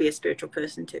imagine it will be a spiritual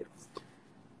person too.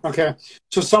 Okay,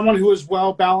 so someone who is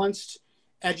well balanced,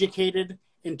 educated,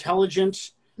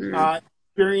 intelligent,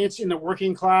 experience in the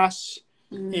working class,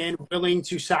 and willing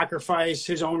to sacrifice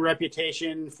his own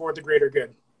reputation for the greater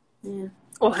good. Yeah.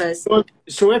 Or hers.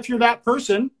 So if you're that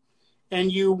person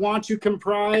and you want to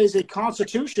comprise a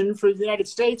constitution for the United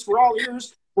States, we're all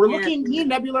ears. We're looking, me and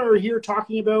Nebula are here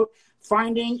talking about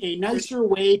finding a nicer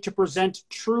way to present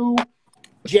true,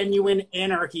 genuine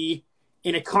anarchy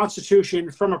in a constitution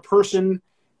from a person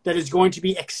that is going to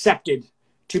be accepted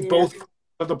to both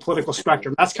of the political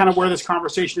spectrum. That's kind of where this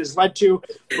conversation has led to.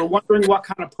 We're wondering what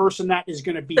kind of person that is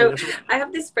going to be. So I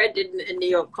have this friend in New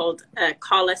York called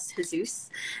Carlos Jesus,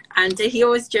 and he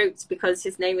always jokes because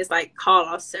his name is like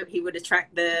Carlos, so he would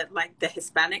attract the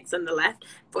Hispanics on the left,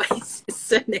 but his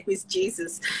surname is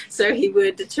Jesus, so he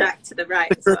would attract to the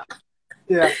right as well.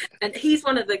 Yeah. And he's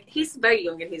very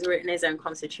young, and he's written his own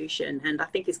constitution, and I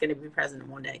think he's going to be president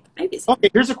one day. Maybe it's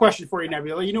okay. Here's a question for you,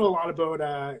 Nebula. You know a lot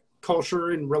about culture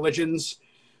and religions.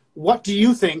 What do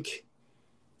you think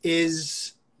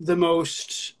is the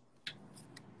most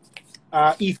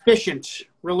efficient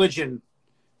religion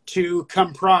to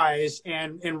comprise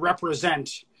and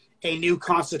represent a new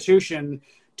constitution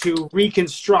to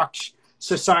reconstruct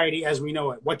society as we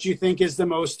know it? What do you think is the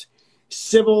most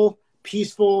civil,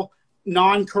 peaceful,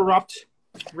 non-corrupt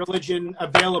religion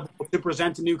available to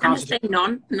present a new constitution? I'm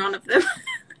gonna say none of them.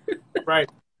 Right.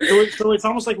 So it's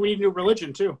almost like we need a new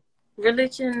religion too.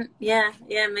 Religion, yeah,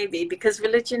 maybe, because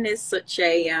religion is such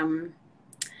a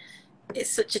it's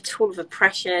such a tool of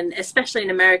oppression, especially in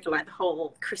America. Like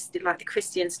the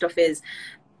Christian stuff is,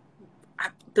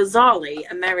 bizarrely,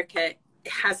 America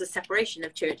has a separation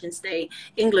of church and state.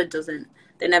 England doesn't.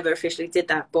 They never officially did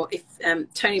that. But if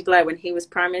Tony Blair, when he was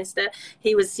prime minister,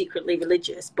 he was secretly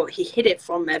religious, but he hid it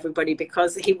from everybody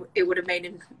because it would have made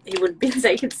him, he wouldn't be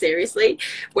taken seriously.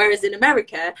 Whereas in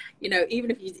America, you know,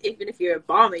 even if you're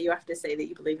Obama, you have to say that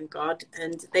you believe in God.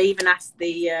 And they even asked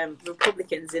the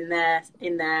Republicans in their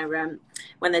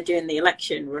when they're doing the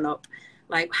election run up,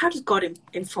 like, how does God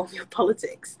inform your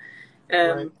politics?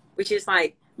 Right. Which is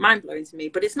like mind-blowing to me.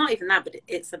 But it's not even that, but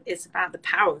it's about the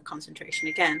power concentration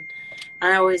again.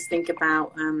 I always think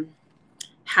about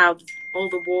how all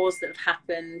the wars that have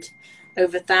happened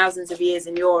over thousands of years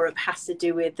in Europe has to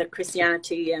do with the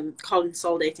Christianity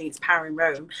consolidating its power in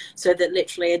Rome, so that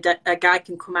literally a guy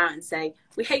can come out and say,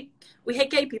 we hate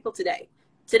gay people today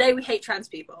we hate trans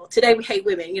people, today we hate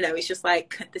women. You know, it's just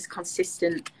like this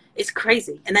consistent, it's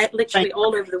crazy. And that literally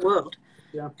all over the world,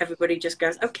 everybody just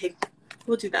goes, okay,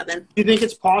 we'll do that then. Do you think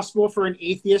it's possible for an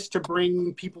atheist to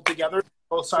bring people together on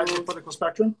both sides of the political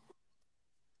spectrum?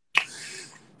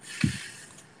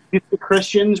 If the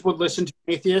Christians would listen to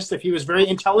an atheist, if he was very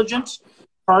intelligent,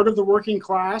 part of the working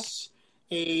class,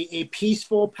 a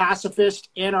peaceful, pacifist,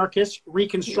 anarchist,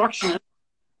 reconstructionist,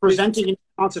 presenting a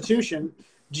constitution,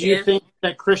 do you think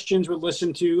that Christians would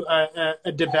listen to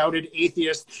a devoted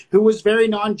atheist who was very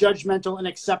non-judgmental and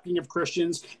accepting of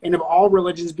Christians and of all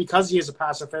religions because he is a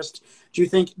pacifist? Do you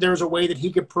think there's a way that he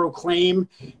could proclaim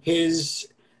his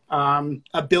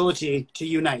ability to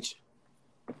unite?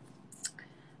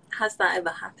 Has that ever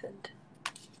happened?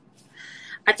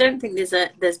 I don't think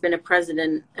there's been a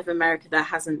president of America that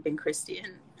hasn't been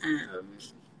Christian,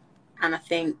 and I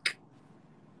think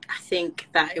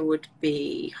that it would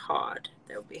be hard.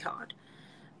 It would be hard.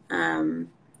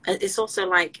 It's also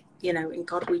like, you know, in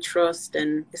God we trust,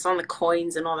 and it's on the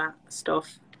coins and all that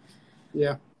stuff.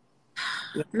 Yeah.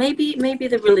 Maybe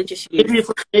the religious maybe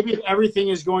if everything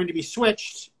is going to be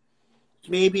switched,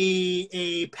 maybe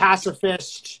a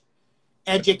pacifist,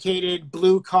 educated,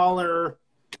 blue-collar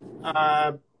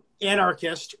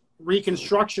anarchist,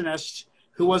 reconstructionist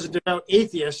who was a devout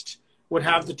atheist would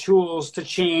have the tools to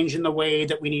change in the way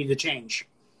that we need to change.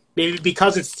 Maybe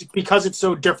because it's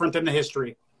so different than the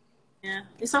history. Yeah,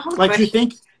 it's a whole like. question.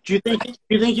 Do you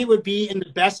think it would be in the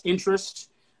best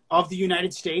interest of the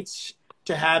United States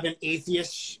to have an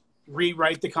atheist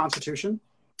rewrite the Constitution?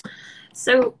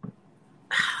 So,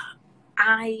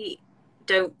 I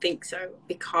don't think so,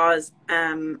 because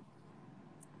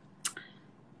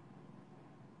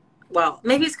well,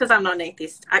 maybe it's because I'm not an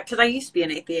atheist. Because I used to be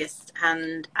an atheist,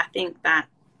 and I think that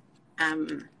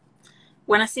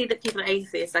when I see that people are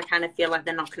atheists, I kind of feel like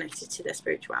they're not connected to their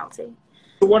spirituality.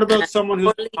 But what about someone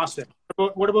who's agnostic?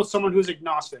 What about someone who's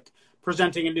agnostic,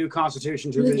 presenting a new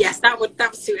constitution to the... Yes, that would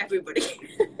suit everybody.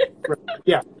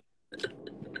 Yeah.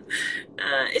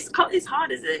 It's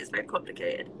hard, isn't it? It's very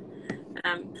complicated.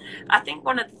 I think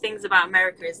one of the things about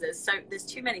America is there's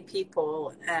too many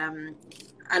people,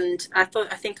 and I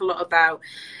think a lot about,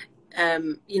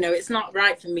 you know, it's not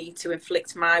right for me to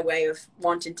inflict my way of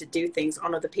wanting to do things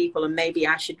on other people, and maybe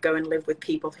I should go and live with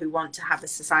people who want to have a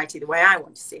society the way I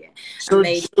want to see it. So,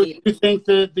 so do you think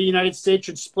that the United States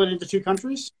should split into two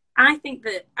countries? I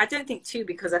don't think two,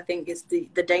 because I think it's the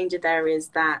danger there is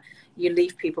that you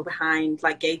leave people behind,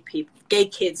 like gay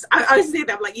kids. I always think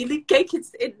that, like, you leave gay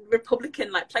kids in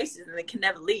Republican like places and they can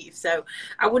never leave. So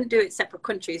I wouldn't do it separate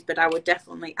countries, but I would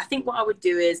definitely, I think what I would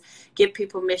do is give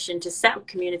people permission to set up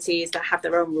communities that have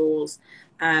their own rules.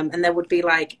 And there would be,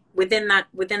 like, within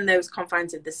those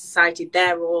confines of the society,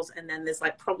 their rules. And then there's,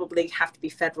 like, probably have to be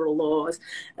federal laws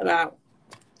about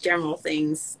general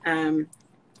things. And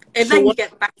so then you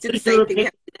get back to the same thing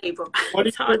today, but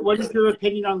what is your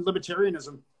opinion on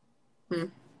libertarianism?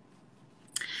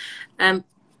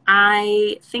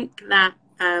 I think that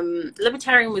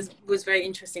libertarian was very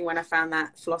interesting when I found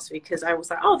that philosophy, because I was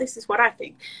like, oh, this is what I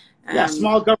think. Yeah,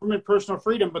 small government, personal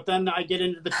freedom. But then I get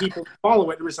into the people who follow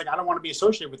it, and it's like, I don't want to be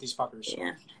associated with these fuckers.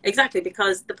 Yeah, exactly.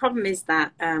 Because the problem is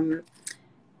that there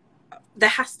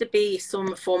has to be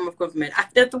some form of government.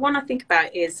 The one I think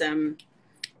about is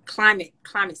climate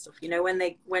stuff. You know,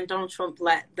 when Donald Trump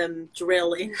let them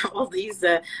drill in all these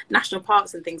national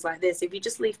parks and things like this, if you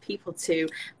just leave people to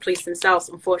police themselves,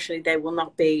 unfortunately they will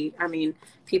not be, I mean,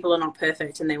 people are not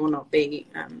perfect, and they will not be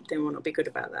good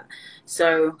about that.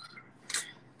 So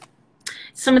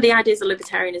some of the ideas of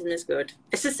libertarianism is good.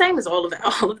 It's the same as all of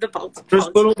the politics.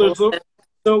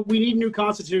 So we need a new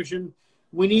constitution.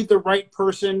 We need the right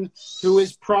person who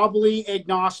is probably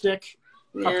agnostic,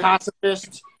 a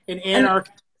pacifist, an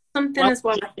anarchist. Something as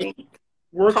well, I think.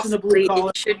 works in the blue collar.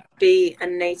 It should be a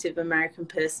Native American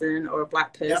person or a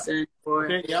Black person,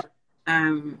 or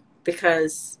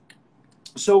because.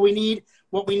 So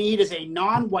what we need is a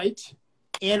non-white,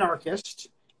 anarchist,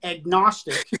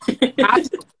 agnostic,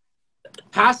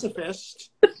 pacifist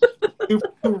to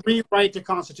rewrite the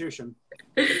Constitution.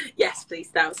 Yes, please.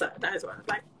 That is what I'd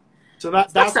like. So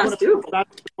that's what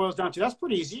it boils down to. That's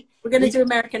pretty easy. We're going to do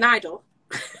American Idol.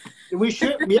 We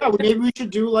should, maybe we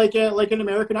should do like an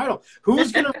American Idol.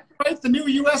 Who's going to write the new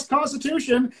U.S.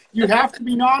 Constitution? You have to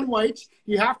be non-white.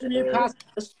 You have to be a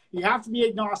pacifist. You have to be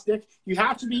agnostic. You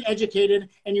have to be educated,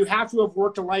 and you have to have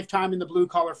worked a lifetime in the blue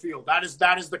collar field. That is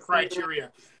the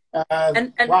criteria.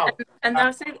 And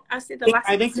I'll say the last.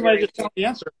 I think you might just tell the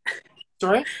answer.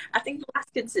 Sorry? I think the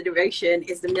last consideration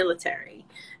is the military,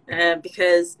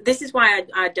 because this is why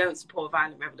I don't support a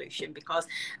violent revolution, because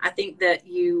I think that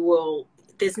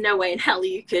there's no way in hell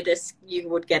you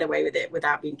would get away with it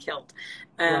without being killed.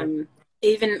 Right.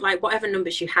 Even like whatever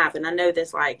numbers you have, and I know there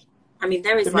is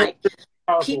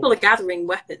people are gathering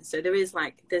weapons, so there is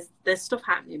there's stuff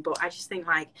happening, but I just think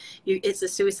it's a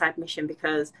suicide mission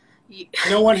because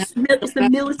it's the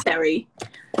military.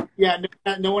 Yeah,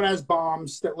 no one has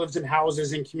bombs that lives in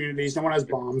houses and communities. No one has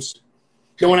bombs.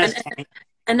 No one has tanks.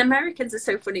 And Americans are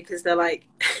so funny because they're like,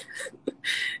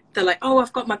 oh,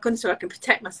 I've got my gun so I can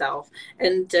protect myself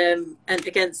and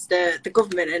against the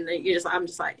government. And I'm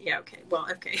just like, yeah, okay, well,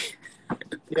 okay,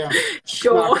 yeah,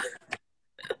 sure,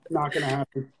 not gonna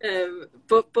happen.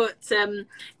 But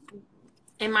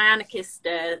in my anarchist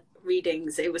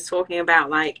readings, it was talking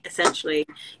about essentially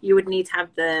you would need to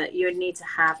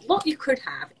have what you could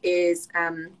have is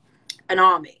an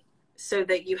army, so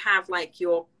that you have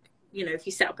your, if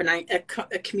you set up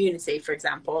a community, for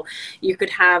example, you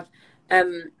could have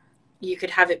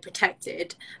it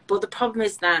protected. But the problem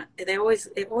is that it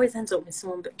always ends up with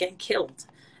someone getting killed.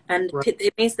 And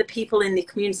it means the people in the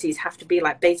communities have to be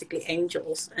basically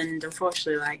angels. And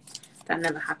unfortunately, that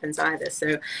never happens either.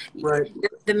 So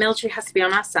the military has to be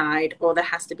on our side, or there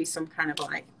has to be some kind of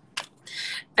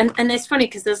and it's funny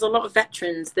because there's a lot of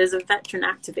veterans. There's a veteran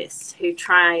activists who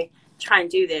try and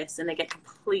do this, and they get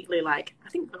completely I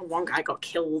think one guy got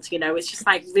killed. It's just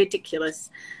ridiculous,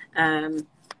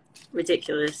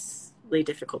 ridiculously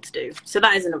difficult to do. So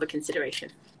that is another consideration.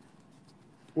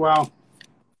 Wow.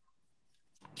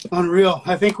 Unreal.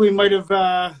 I think we might have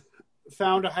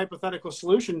found a hypothetical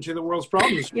solution to the world's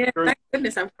problems. Yeah, thank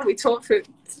goodness. I'm probably talked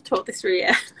this through,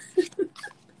 yeah.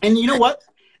 And you know what,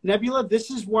 Nebula?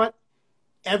 This is what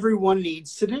everyone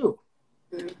needs to do.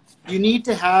 You need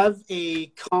to have a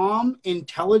calm,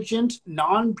 intelligent,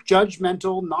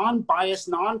 non-judgmental, non-biased,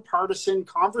 non-partisan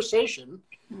conversation.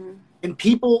 And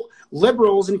people,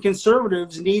 liberals and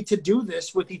conservatives, need to do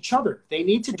this with each other. They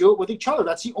need to do it with each other.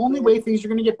 That's the only way things are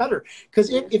going to get better. Because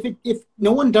if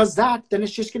no one does that, then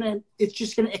it's just going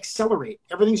to accelerate.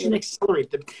 Everything's going to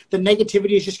accelerate. The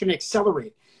negativity is just going to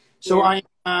accelerate. So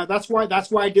that's why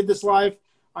I did this live.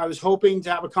 I was hoping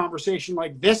to have a conversation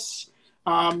like this.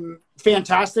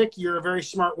 Fantastic. You're a very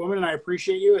smart woman, and I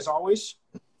appreciate you as always.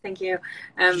 Thank you.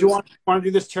 Do you want to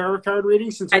do this tarot card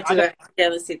reading? Since yeah,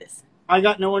 let's do this. I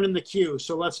got no one in the queue,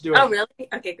 so let's do it. Oh, really?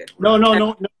 Okay, good.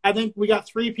 No. I think we got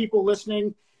 3 people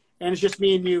listening, and it's just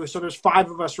me and you. So there's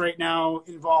 5 of us right now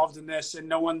involved in this, and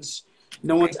no one's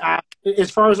asked.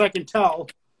 As far as I can tell,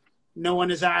 no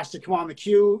one is asked to come on the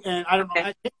queue. And I don't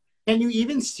know. Can you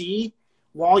even see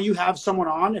while you have someone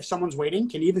on if someone's waiting?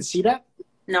 Can you even see that?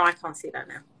 No, I can't see that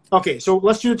now. Okay, so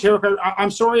let's do the tarot card.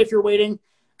 I'm sorry if you're waiting.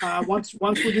 Once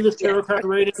we do this tarot card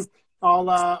rating,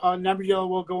 Nebula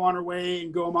will go on her way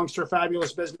and go amongst her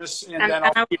fabulous business.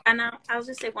 I'll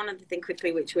just say one other thing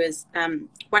quickly, which was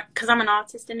because I'm an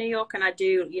artist in New York, and I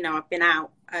do, I've been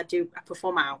out. I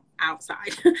perform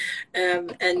outside,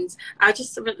 and I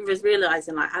just was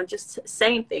realizing I'm just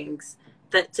saying things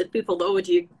that to people that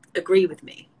already agree with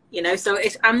me. So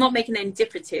I'm not making any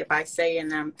difference here by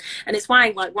saying, and it's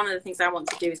why one of the things I want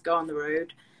to do is go on the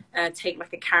road, take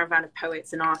a caravan of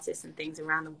poets and artists and things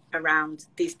around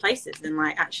these places, and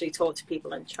actually talk to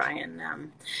people and try and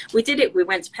we did it. We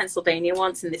went to Pennsylvania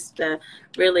once, and it was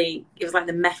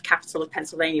the meth capital of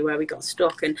Pennsylvania, where we got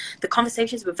stuck, and the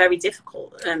conversations were very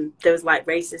difficult. There was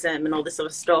racism and all this sort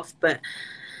of stuff, but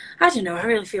I don't know. I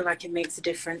really feel like it makes a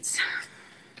difference.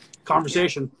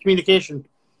 Conversation, communication.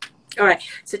 All right,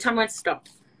 so tell me when to stop.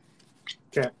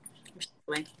 Okay.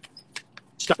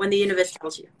 Stop. When the universe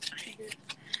tells you.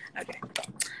 Okay.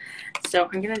 So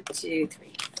I'm going to do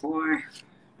 3, 4,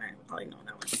 I probably know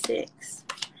that was 6,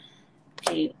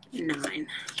 8, 9,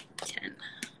 10,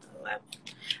 11.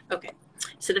 Okay.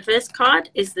 So the first card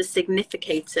is the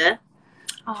significator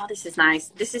Oh, this is nice.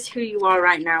 This is who you are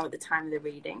right now at the time of the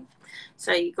reading.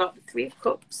 So you got the Three of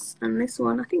Cups, and this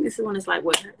one, I think this one is like,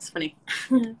 it's funny.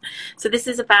 So this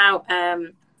is about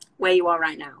where you are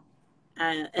right now.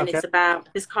 And Okay. it's about,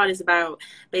 this card is about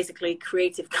basically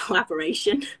creative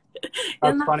collaboration.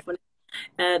 Isn't that funny?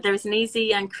 There is an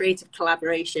easy and creative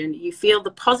collaboration. You feel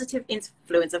the positive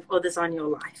influence of others on your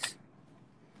life.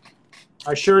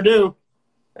 I sure do.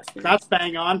 That's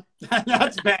bang on.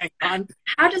 That's bang on.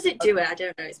 How does it do it? I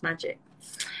don't know. It's magic.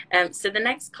 So the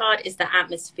next card is the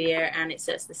atmosphere, and it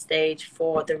sets the stage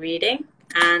for the reading.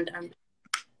 And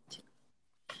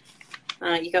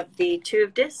you got the Two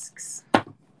of Discs.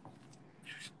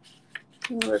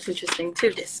 Oh, that's interesting. Two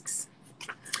of Discs.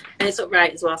 And it's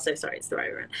upright as well, so sorry, it's the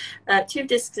right one. Two of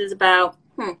Discs is about,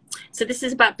 so this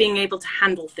is about being able to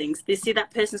handle things. You see that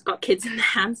person's got kids in their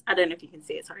hands? I don't know if you can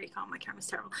see it. Sorry, you can't. My camera's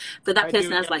terrible. But that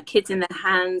person has like kids in their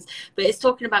hands. But it's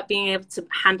talking about being able to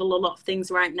handle a lot of things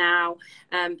right now.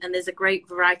 And there's a great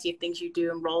variety of things you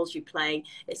do and roles you play.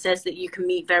 It says that you can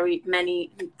meet very many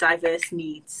diverse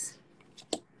needs.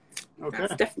 Okay.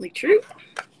 That's definitely true.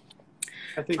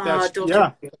 I think that's,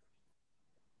 yeah.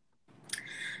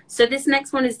 So this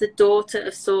next one is the Daughter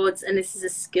of Swords, and this is a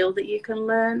skill that you can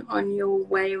learn on your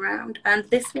way around. And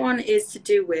this one is to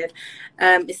do with,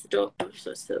 it's the daughter.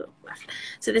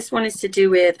 So this one is to do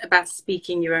with about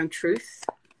speaking your own truth.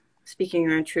 Speaking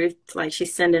your own truth, like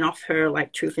she's sending off her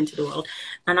like truth into the world.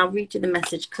 And I'll read you the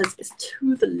message because it's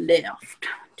to the left.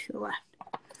 To the left.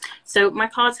 So my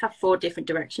cards have 4 different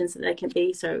directions that they can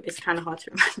be, so it's kind of hard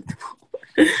to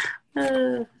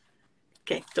remember.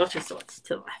 Okay, Daughter of Swords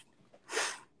to the left.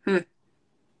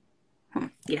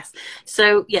 Yes.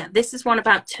 So yeah, this is one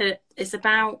about it's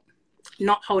about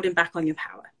not holding back on your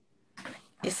power.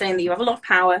 It's saying that you have a lot of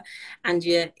power, and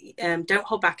you don't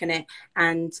hold back on it,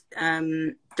 and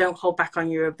don't hold back on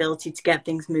your ability to get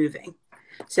things moving.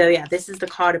 So yeah, this is a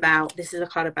card about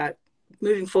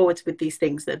moving forwards with these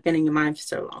things that have been in your mind for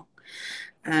so long.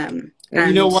 And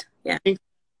you know what? Yeah. I think,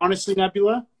 honestly,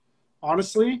 Nebula,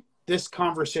 this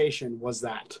conversation was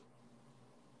that.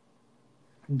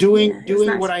 Doing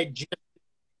nice. What I just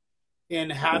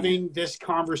and having this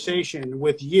conversation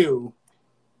with you,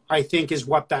 I think is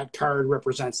what that card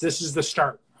represents. This is the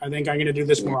start. I think I'm going to do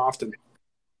this more often.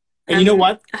 And you know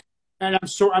what? And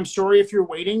I'm sorry if you're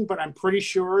waiting, but I'm pretty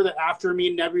sure that after me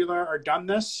and Nebula are done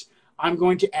this, I'm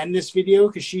going to end this video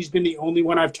because she's been the only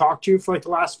one I've talked to for like the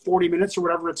last 40 minutes or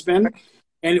whatever it's been.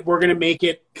 And we're going to make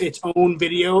it its own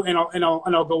video, and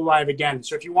I'll go live again.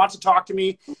 So if you want to talk to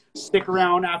me, stick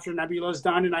around after Nebula's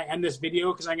done and I end this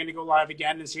video, because I'm going to go live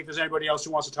again and see if there's anybody else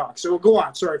who wants to talk. So go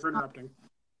on. Sorry for interrupting.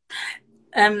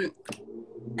 The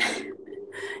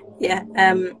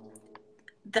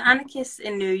anarchists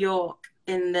in New York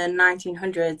in the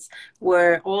 1900s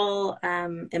were all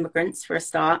immigrants for a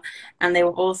start, and they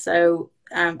were also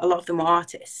a lot of them were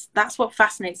artists. That's what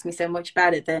fascinates me so much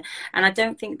about it. And I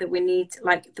don't think that we need,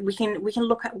 like, we can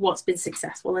look at what's been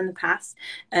successful in the past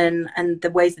and the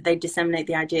ways that they disseminate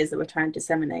the ideas that we're trying to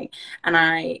disseminate. And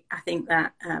I think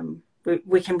that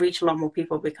we can reach a lot more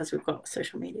people because we've got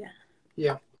social media.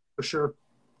 Yeah, for sure.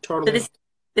 Totally. So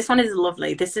this one is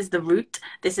lovely. This is the root.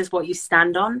 This is what you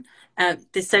stand on.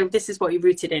 This is what you're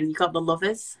rooted in. You got the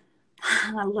Lovers.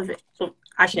 I love it. So,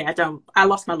 actually, I don't. I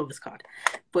lost my Lovers card,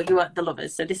 but you are the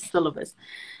Lovers. So this is the Lovers.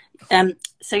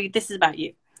 So this is about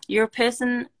you. You're a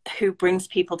person who brings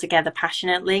people together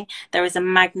passionately. There is a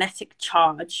magnetic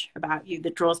charge about you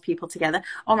that draws people together.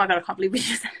 Oh my God, I can't believe we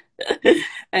just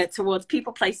towards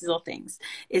people, places, or things.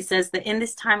 It says that in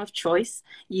this time of choice,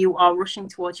 you are rushing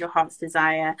towards your heart's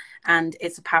desire, and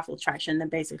it's a powerful attraction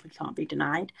that basically can't be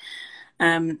denied.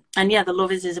 And yeah, the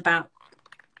Lovers is about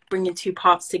bringing 2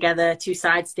 parts together, 2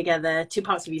 sides together, 2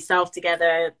 parts of yourself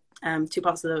together, 2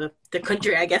 parts of the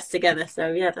country, I guess, together.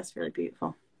 So yeah, that's really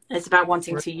beautiful. It's about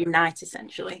wanting to unite,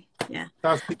 essentially. Yeah.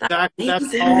 That's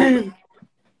all.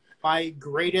 My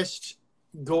greatest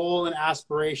goal and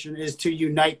aspiration is to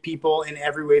unite people in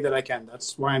every way that I can.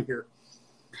 That's why I'm here.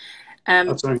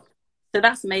 So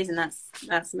that's amazing.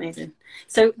 That's amazing.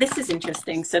 So this is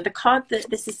interesting. So the card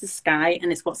this is the sky, and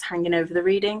it's what's hanging over the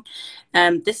reading.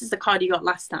 This is the card you got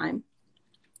last time,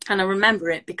 and I remember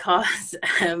it because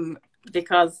I'll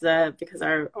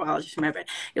just remember it.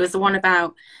 It was the one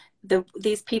about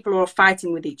these people are all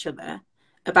fighting with each other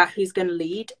about who's going to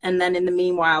lead, and then in the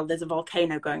meanwhile there's a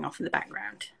volcano going off in the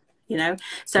background, you know.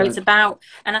 So it's about,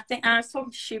 and I was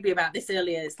talking to Shubi about this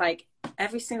earlier, it's like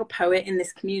every single poet in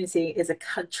this community is a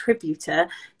contributor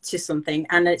to something,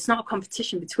 and it's not a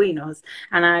competition between us.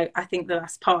 And I think that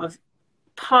that's part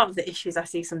of the issues I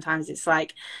see sometimes. It's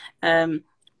like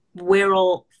we're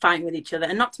all fighting with each other.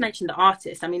 And not to mention the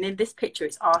artists. I mean, in this picture,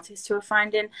 it's artists who are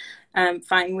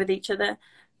fighting with each other.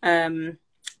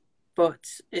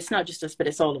 But it's not just us, but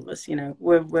it's all of us. You know,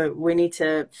 we need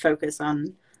to focus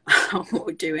on what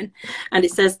we're doing. And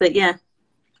it says that, yeah.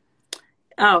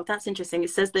 Oh, that's interesting. It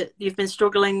says that you've been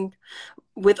struggling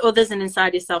with others and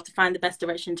inside yourself to find the best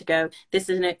direction to go. This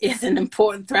is an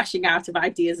important thrashing out of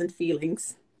ideas and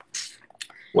feelings.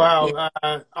 Wow.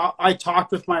 Yeah. I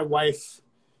talked with my wife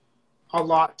a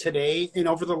lot today and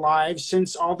over the live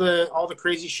since all the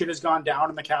crazy shit has gone down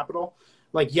in the Capitol.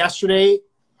 Like yesterday,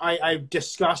 I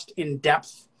discussed in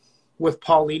depth with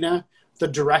Paulina the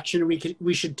direction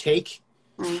we should take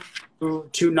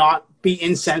to not be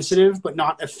insensitive, but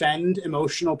not offend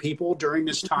emotional people during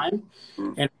this time.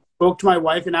 And I spoke to my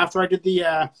wife, and after I did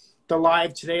the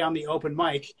live today on the open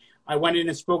mic, I went in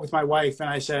and spoke with my wife, and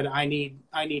I said, I need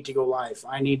to go live.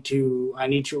 I need to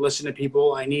listen to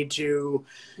people. I need to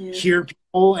hear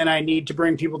people, and I need to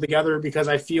bring people together because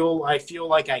I feel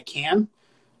like I can.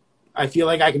 I feel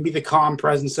like I can be the calm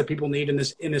presence that people need in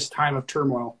this time of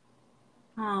turmoil.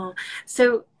 Oh,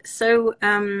 so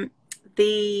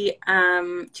the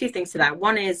two things to that.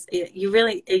 One is you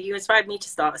inspired me to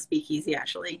start a speakeasy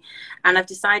actually, and I've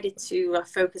decided to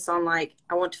focus on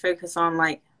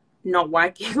not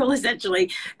white people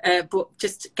essentially, but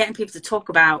just getting people to talk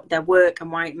about their work and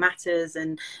why it matters,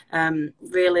 and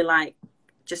really like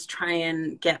just try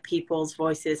and get people's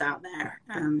voices out there.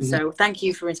 So thank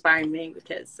you for inspiring me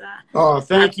because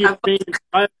thank you for being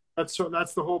inspired.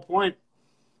 That's the whole point.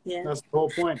 Yeah, that's the whole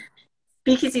point.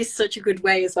 Speakeasy is such a good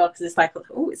way as well because it's like,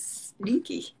 oh, it's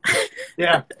sneaky.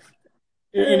 Yeah.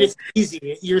 And it's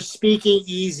easy. You're speaking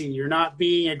easy. You're not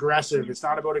being aggressive. It's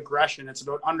not about aggression. It's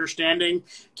about understanding,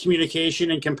 communication,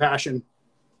 and compassion.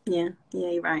 Yeah,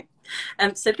 you're right.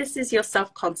 So this is your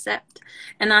self-concept.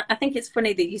 And I think it's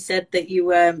funny that you said that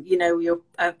you're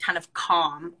kind of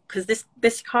calm, because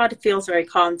this card feels very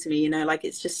calm to me, you know, like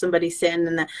it's just somebody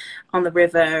sitting on the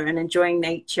river and enjoying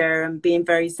nature and being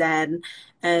very zen.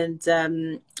 And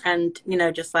you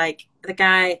know, just like the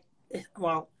guy,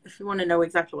 well, if you want to know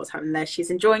exactly what's happening there, she's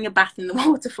enjoying a bath in the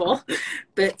waterfall.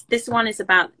 But this one is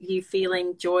about you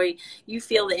feeling joy. You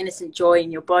feel the innocent joy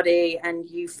in your body, and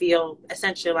you feel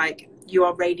essentially like you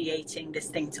are radiating this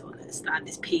thing to others, like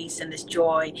this peace and this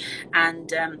joy.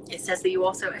 And it says that you're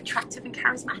also attractive and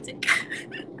charismatic.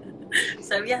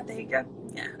 So yeah, there you go.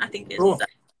 Yeah, I think it's cool.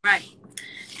 Right.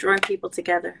 Drawing people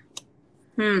together.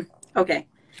 Okay.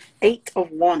 8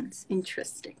 of Wands.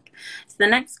 Interesting. So the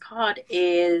next card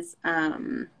is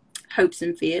Hopes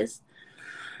and Fears.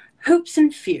 Hopes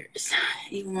and Fears.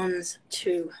 8 Wands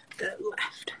to the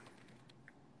left.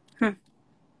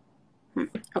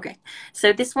 Okay.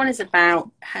 So this one is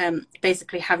about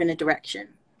basically having a direction.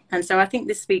 And so I think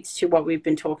this speaks to what we've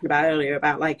been talking about earlier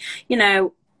about, like, you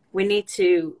know, we need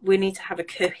to have a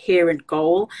coherent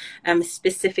goal, a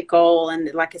specific goal,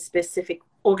 and like a specific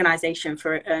organization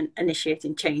for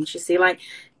initiating change. You see, like,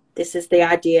 this is the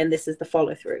idea and this is the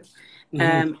follow through.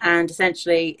 And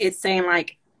essentially it's saying,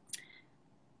 like,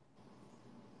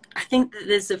 I think that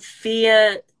there's a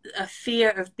fear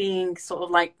of being sort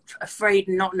of like afraid,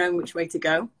 not knowing which way to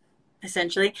go,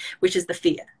 essentially, which is the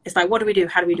fear. It's like, what do we do?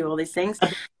 How do we do all these things?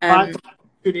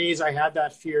 2 days I had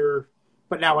that fear,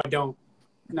 but now I don't.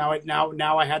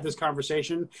 Now I had this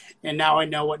conversation, and now I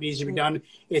know what needs to be done.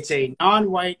 It's a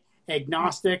non-white,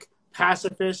 agnostic,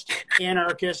 pacifist,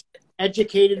 anarchist,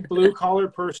 educated, blue-collar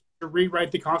person to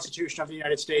rewrite the Constitution of the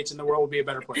United States, and the world will be a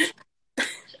better place.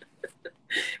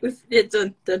 It's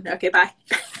done. Okay, bye.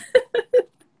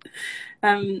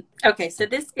 Okay, so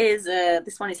this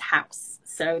one is house.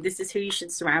 So this is who you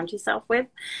should surround yourself with.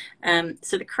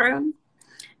 So the crone.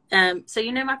 So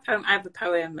you know my poem. I have a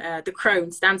poem. The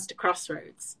crone stands to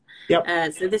crossroads.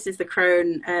 Yep. So this is the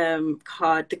crone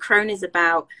card. The crone is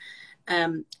about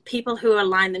people who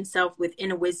align themselves with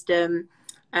inner wisdom.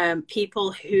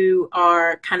 People who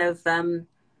are kind of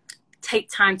take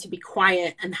time to be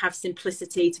quiet and have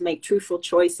simplicity to make truthful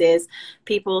choices.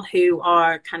 People who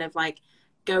are kind of like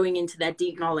going into their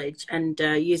deep knowledge and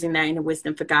using their inner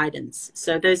wisdom for guidance.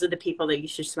 So those are the people that you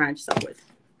should surround yourself with.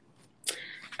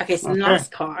 Okay, so the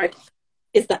last card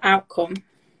is the outcome.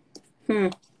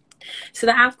 So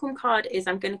the outcome card is,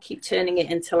 I'm going to keep turning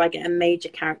it until I get a major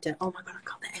character. Oh my God, I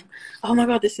got that in. Oh my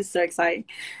God, this is so exciting.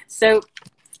 So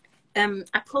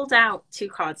I pulled out 2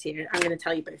 cards here. I'm going to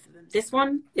tell you both of them. This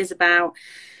one is about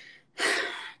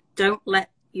don't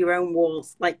let your own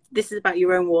walls, like, this is about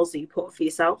your own walls that you put up for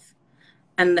yourself.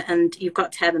 And you've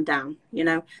got to tear them down, you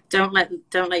know. Don't let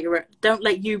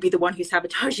you be the one who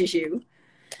sabotages you.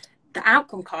 The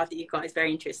outcome card that you got is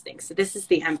very interesting. So this is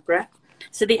the Emperor.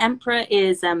 So the Emperor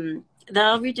is,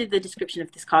 I'll read you the description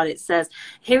of this card. It says,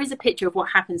 here is a picture of what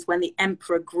happens when the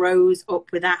Emperor grows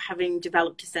up without having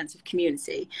developed a sense of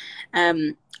community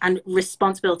and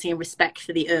responsibility and respect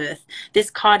for the earth.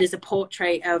 This card is a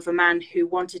portrait of a man who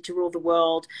wanted to rule the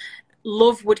world.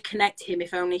 Love would connect him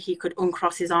if only he could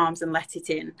uncross his arms and let it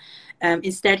in.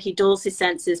 Instead, he dulls his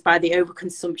senses by the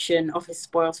overconsumption of his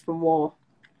spoils from war.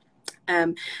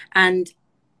 And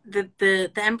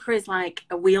the Emperor is like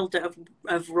a wielder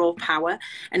of raw power,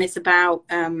 and it's about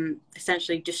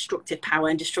essentially destructive power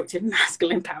and destructive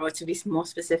masculine power, to be more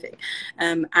specific.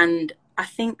 And I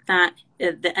think that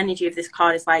the energy of this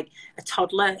card is like a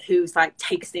toddler who's like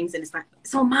takes things and it's like,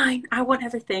 it's all mine, I want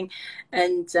everything.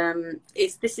 And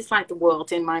this is like the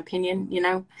world, in my opinion, you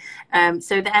know.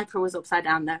 So the Emperor was upside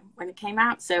down though when it came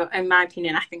out. So in my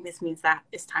opinion, I think this means that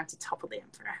it's time to topple the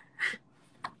Emperor.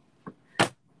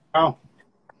 Wow.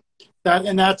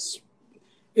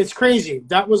 It's crazy.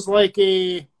 That was like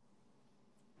a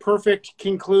perfect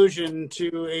conclusion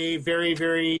to a very,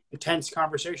 very intense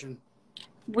conversation.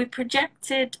 We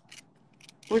projected.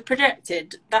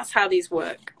 That's how these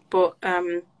work. But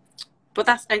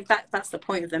that's the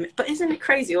point of them. But isn't it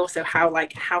crazy also how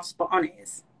spot on it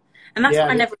is? And that's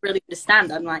what I never really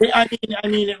understand. I'm like, I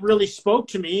mean, it really spoke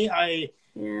to me. I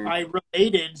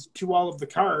related to all of the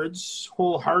cards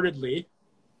wholeheartedly.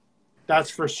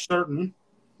 That's for certain.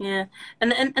 Yeah,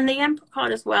 and the Emperor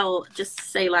card as well. Just to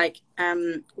say, like,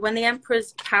 when the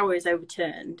Emperor's power is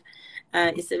overturned,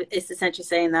 it's essentially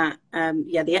saying that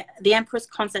the Emperor's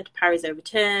concept of power is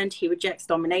overturned. He rejects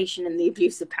domination and the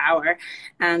abuse of power,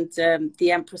 and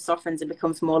the Emperor softens and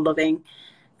becomes more loving.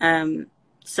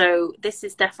 So this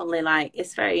is definitely like,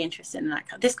 it's very interesting. That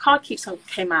this card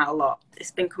came out a lot.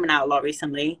 It's been coming out a lot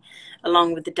recently,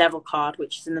 along with the Devil card,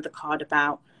 which is another card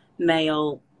about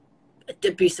male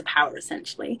abuse of power,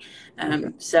 essentially.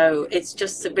 So it's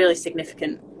just really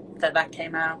significant that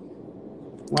came out.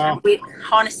 Wow. We're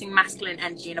harnessing masculine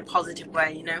energy in a positive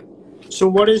way, you know. So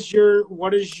what is your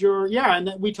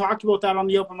and we talked about that on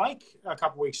the open mic a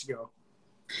couple weeks ago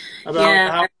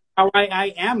about how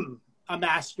I am a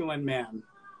masculine man.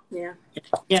 Yeah.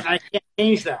 And I can't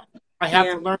change that. I have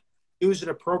to learn to use it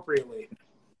appropriately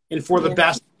and for the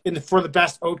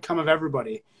best outcome of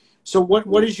everybody. So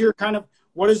what is your kind of,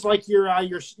 what is like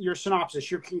your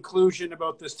synopsis, your conclusion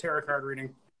about this tarot card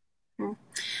reading?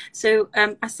 So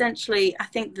essentially, I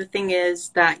think the thing is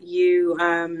that you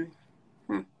are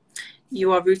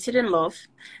rooted in love,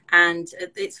 and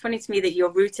it's funny to me that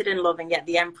you're rooted in love, and yet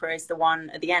the Emperor is the one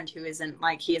at the end who isn't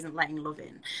letting love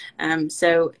in.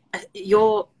 So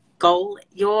your goal,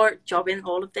 your job in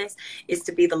all of this is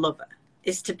to be the lover.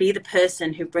 Is to be the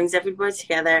person who brings everybody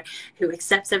together, who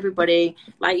accepts everybody,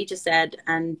 like you just said,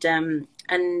 and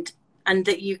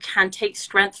that you can take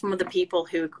strength from other people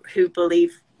who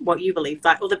believe what you believe,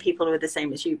 like other people who are the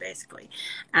same as you, basically.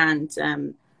 And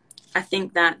I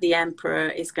think that the Emperor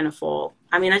is going to fall.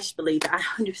 I mean, I just believe that. I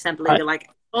 100% believe it. Like,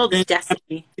 all this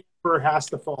destiny. The Emperor has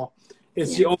to fall.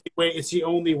 It's the only way. It's the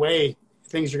only way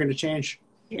things are going to change.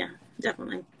 Yeah,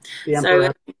 definitely.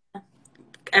 So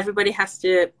everybody has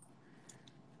to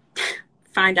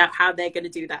find out how they're going to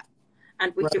do that,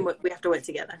 and we have to work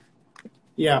together.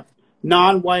 Yeah,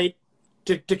 non-white.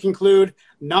 To conclude,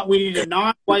 we need a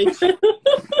non-white.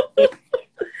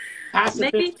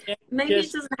 Maybe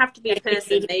it doesn't have to be a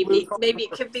person. Maybe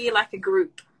it could be like a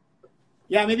group.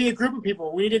 Yeah, maybe a group of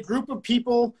people. We need a group of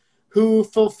people who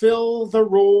fulfill the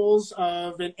roles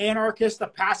of an anarchist, a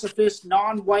pacifist,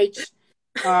 non-white,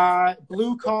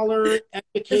 blue-collar,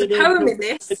 educated. There's a poem in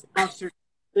this.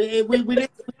 We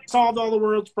didn't solve all the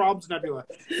world's problems, Nebula.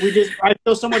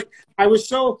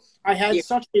 I had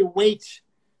such a weight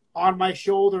on my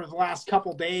shoulder the last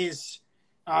couple days,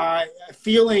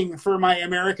 feeling for my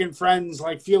American friends,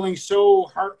 like feeling so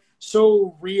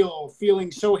real,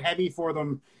 feeling so heavy for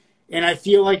them. And I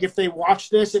feel like if they watch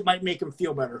this, it might make them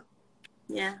feel better.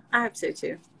 Yeah, I hope so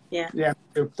too. Yeah. Yeah.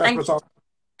 Thank you so much.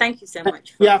 Thank you so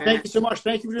much.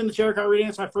 Thank you for doing the tarot card reading.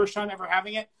 It's my first time ever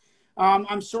having it.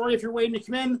 I'm sorry if you're waiting to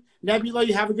come in. Nebula,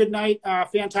 you have a good night.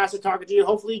 Fantastic talking to you.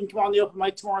 Hopefully you can come on the open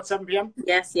mic tomorrow at 7 p.m.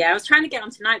 Yes, I was trying to get on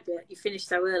tonight, but you finished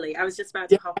so early. I was just about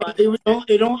to hop on.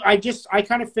 I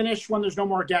kind of finished when there's no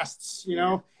more guests, you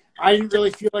know. I didn't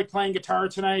really feel like playing guitar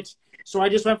tonight, so I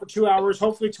just went for 2 hours.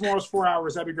 Hopefully tomorrow's 4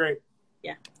 hours. That'd be great.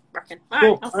 Yeah, rocking.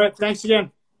 Cool. All right, thanks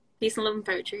again. Peace and love and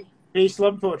poetry. Peace,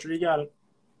 love, and poetry. You got it.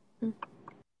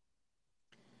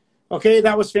 Okay,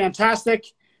 that was fantastic.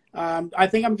 I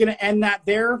think I'm going to end that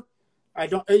there.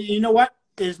 You know what?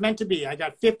 It is meant to be. I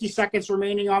got 50 seconds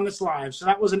remaining on this live. So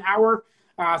that was an hour.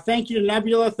 Thank you to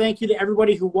Nebula. Thank you to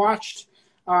everybody who watched.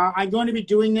 I'm going to be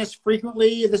doing this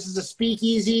frequently. This is a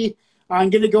speakeasy. I'm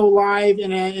going to go live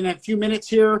in a few minutes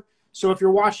here. So if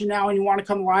you're watching now and you want to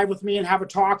come live with me and have a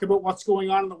talk about what's going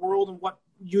on in the world and what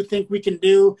you think we can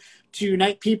do to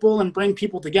unite people and bring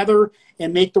people together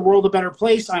and make the world a better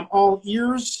place, I'm all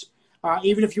ears.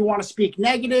 Even if you want to speak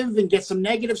negative and get some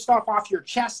negative stuff off your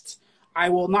chest, I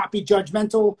will not be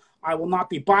judgmental. I will not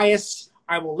be biased.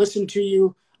 I will listen to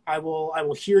you. I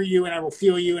will hear you, and I will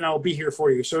feel you, and I will be here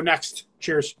for you. So next,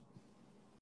 cheers.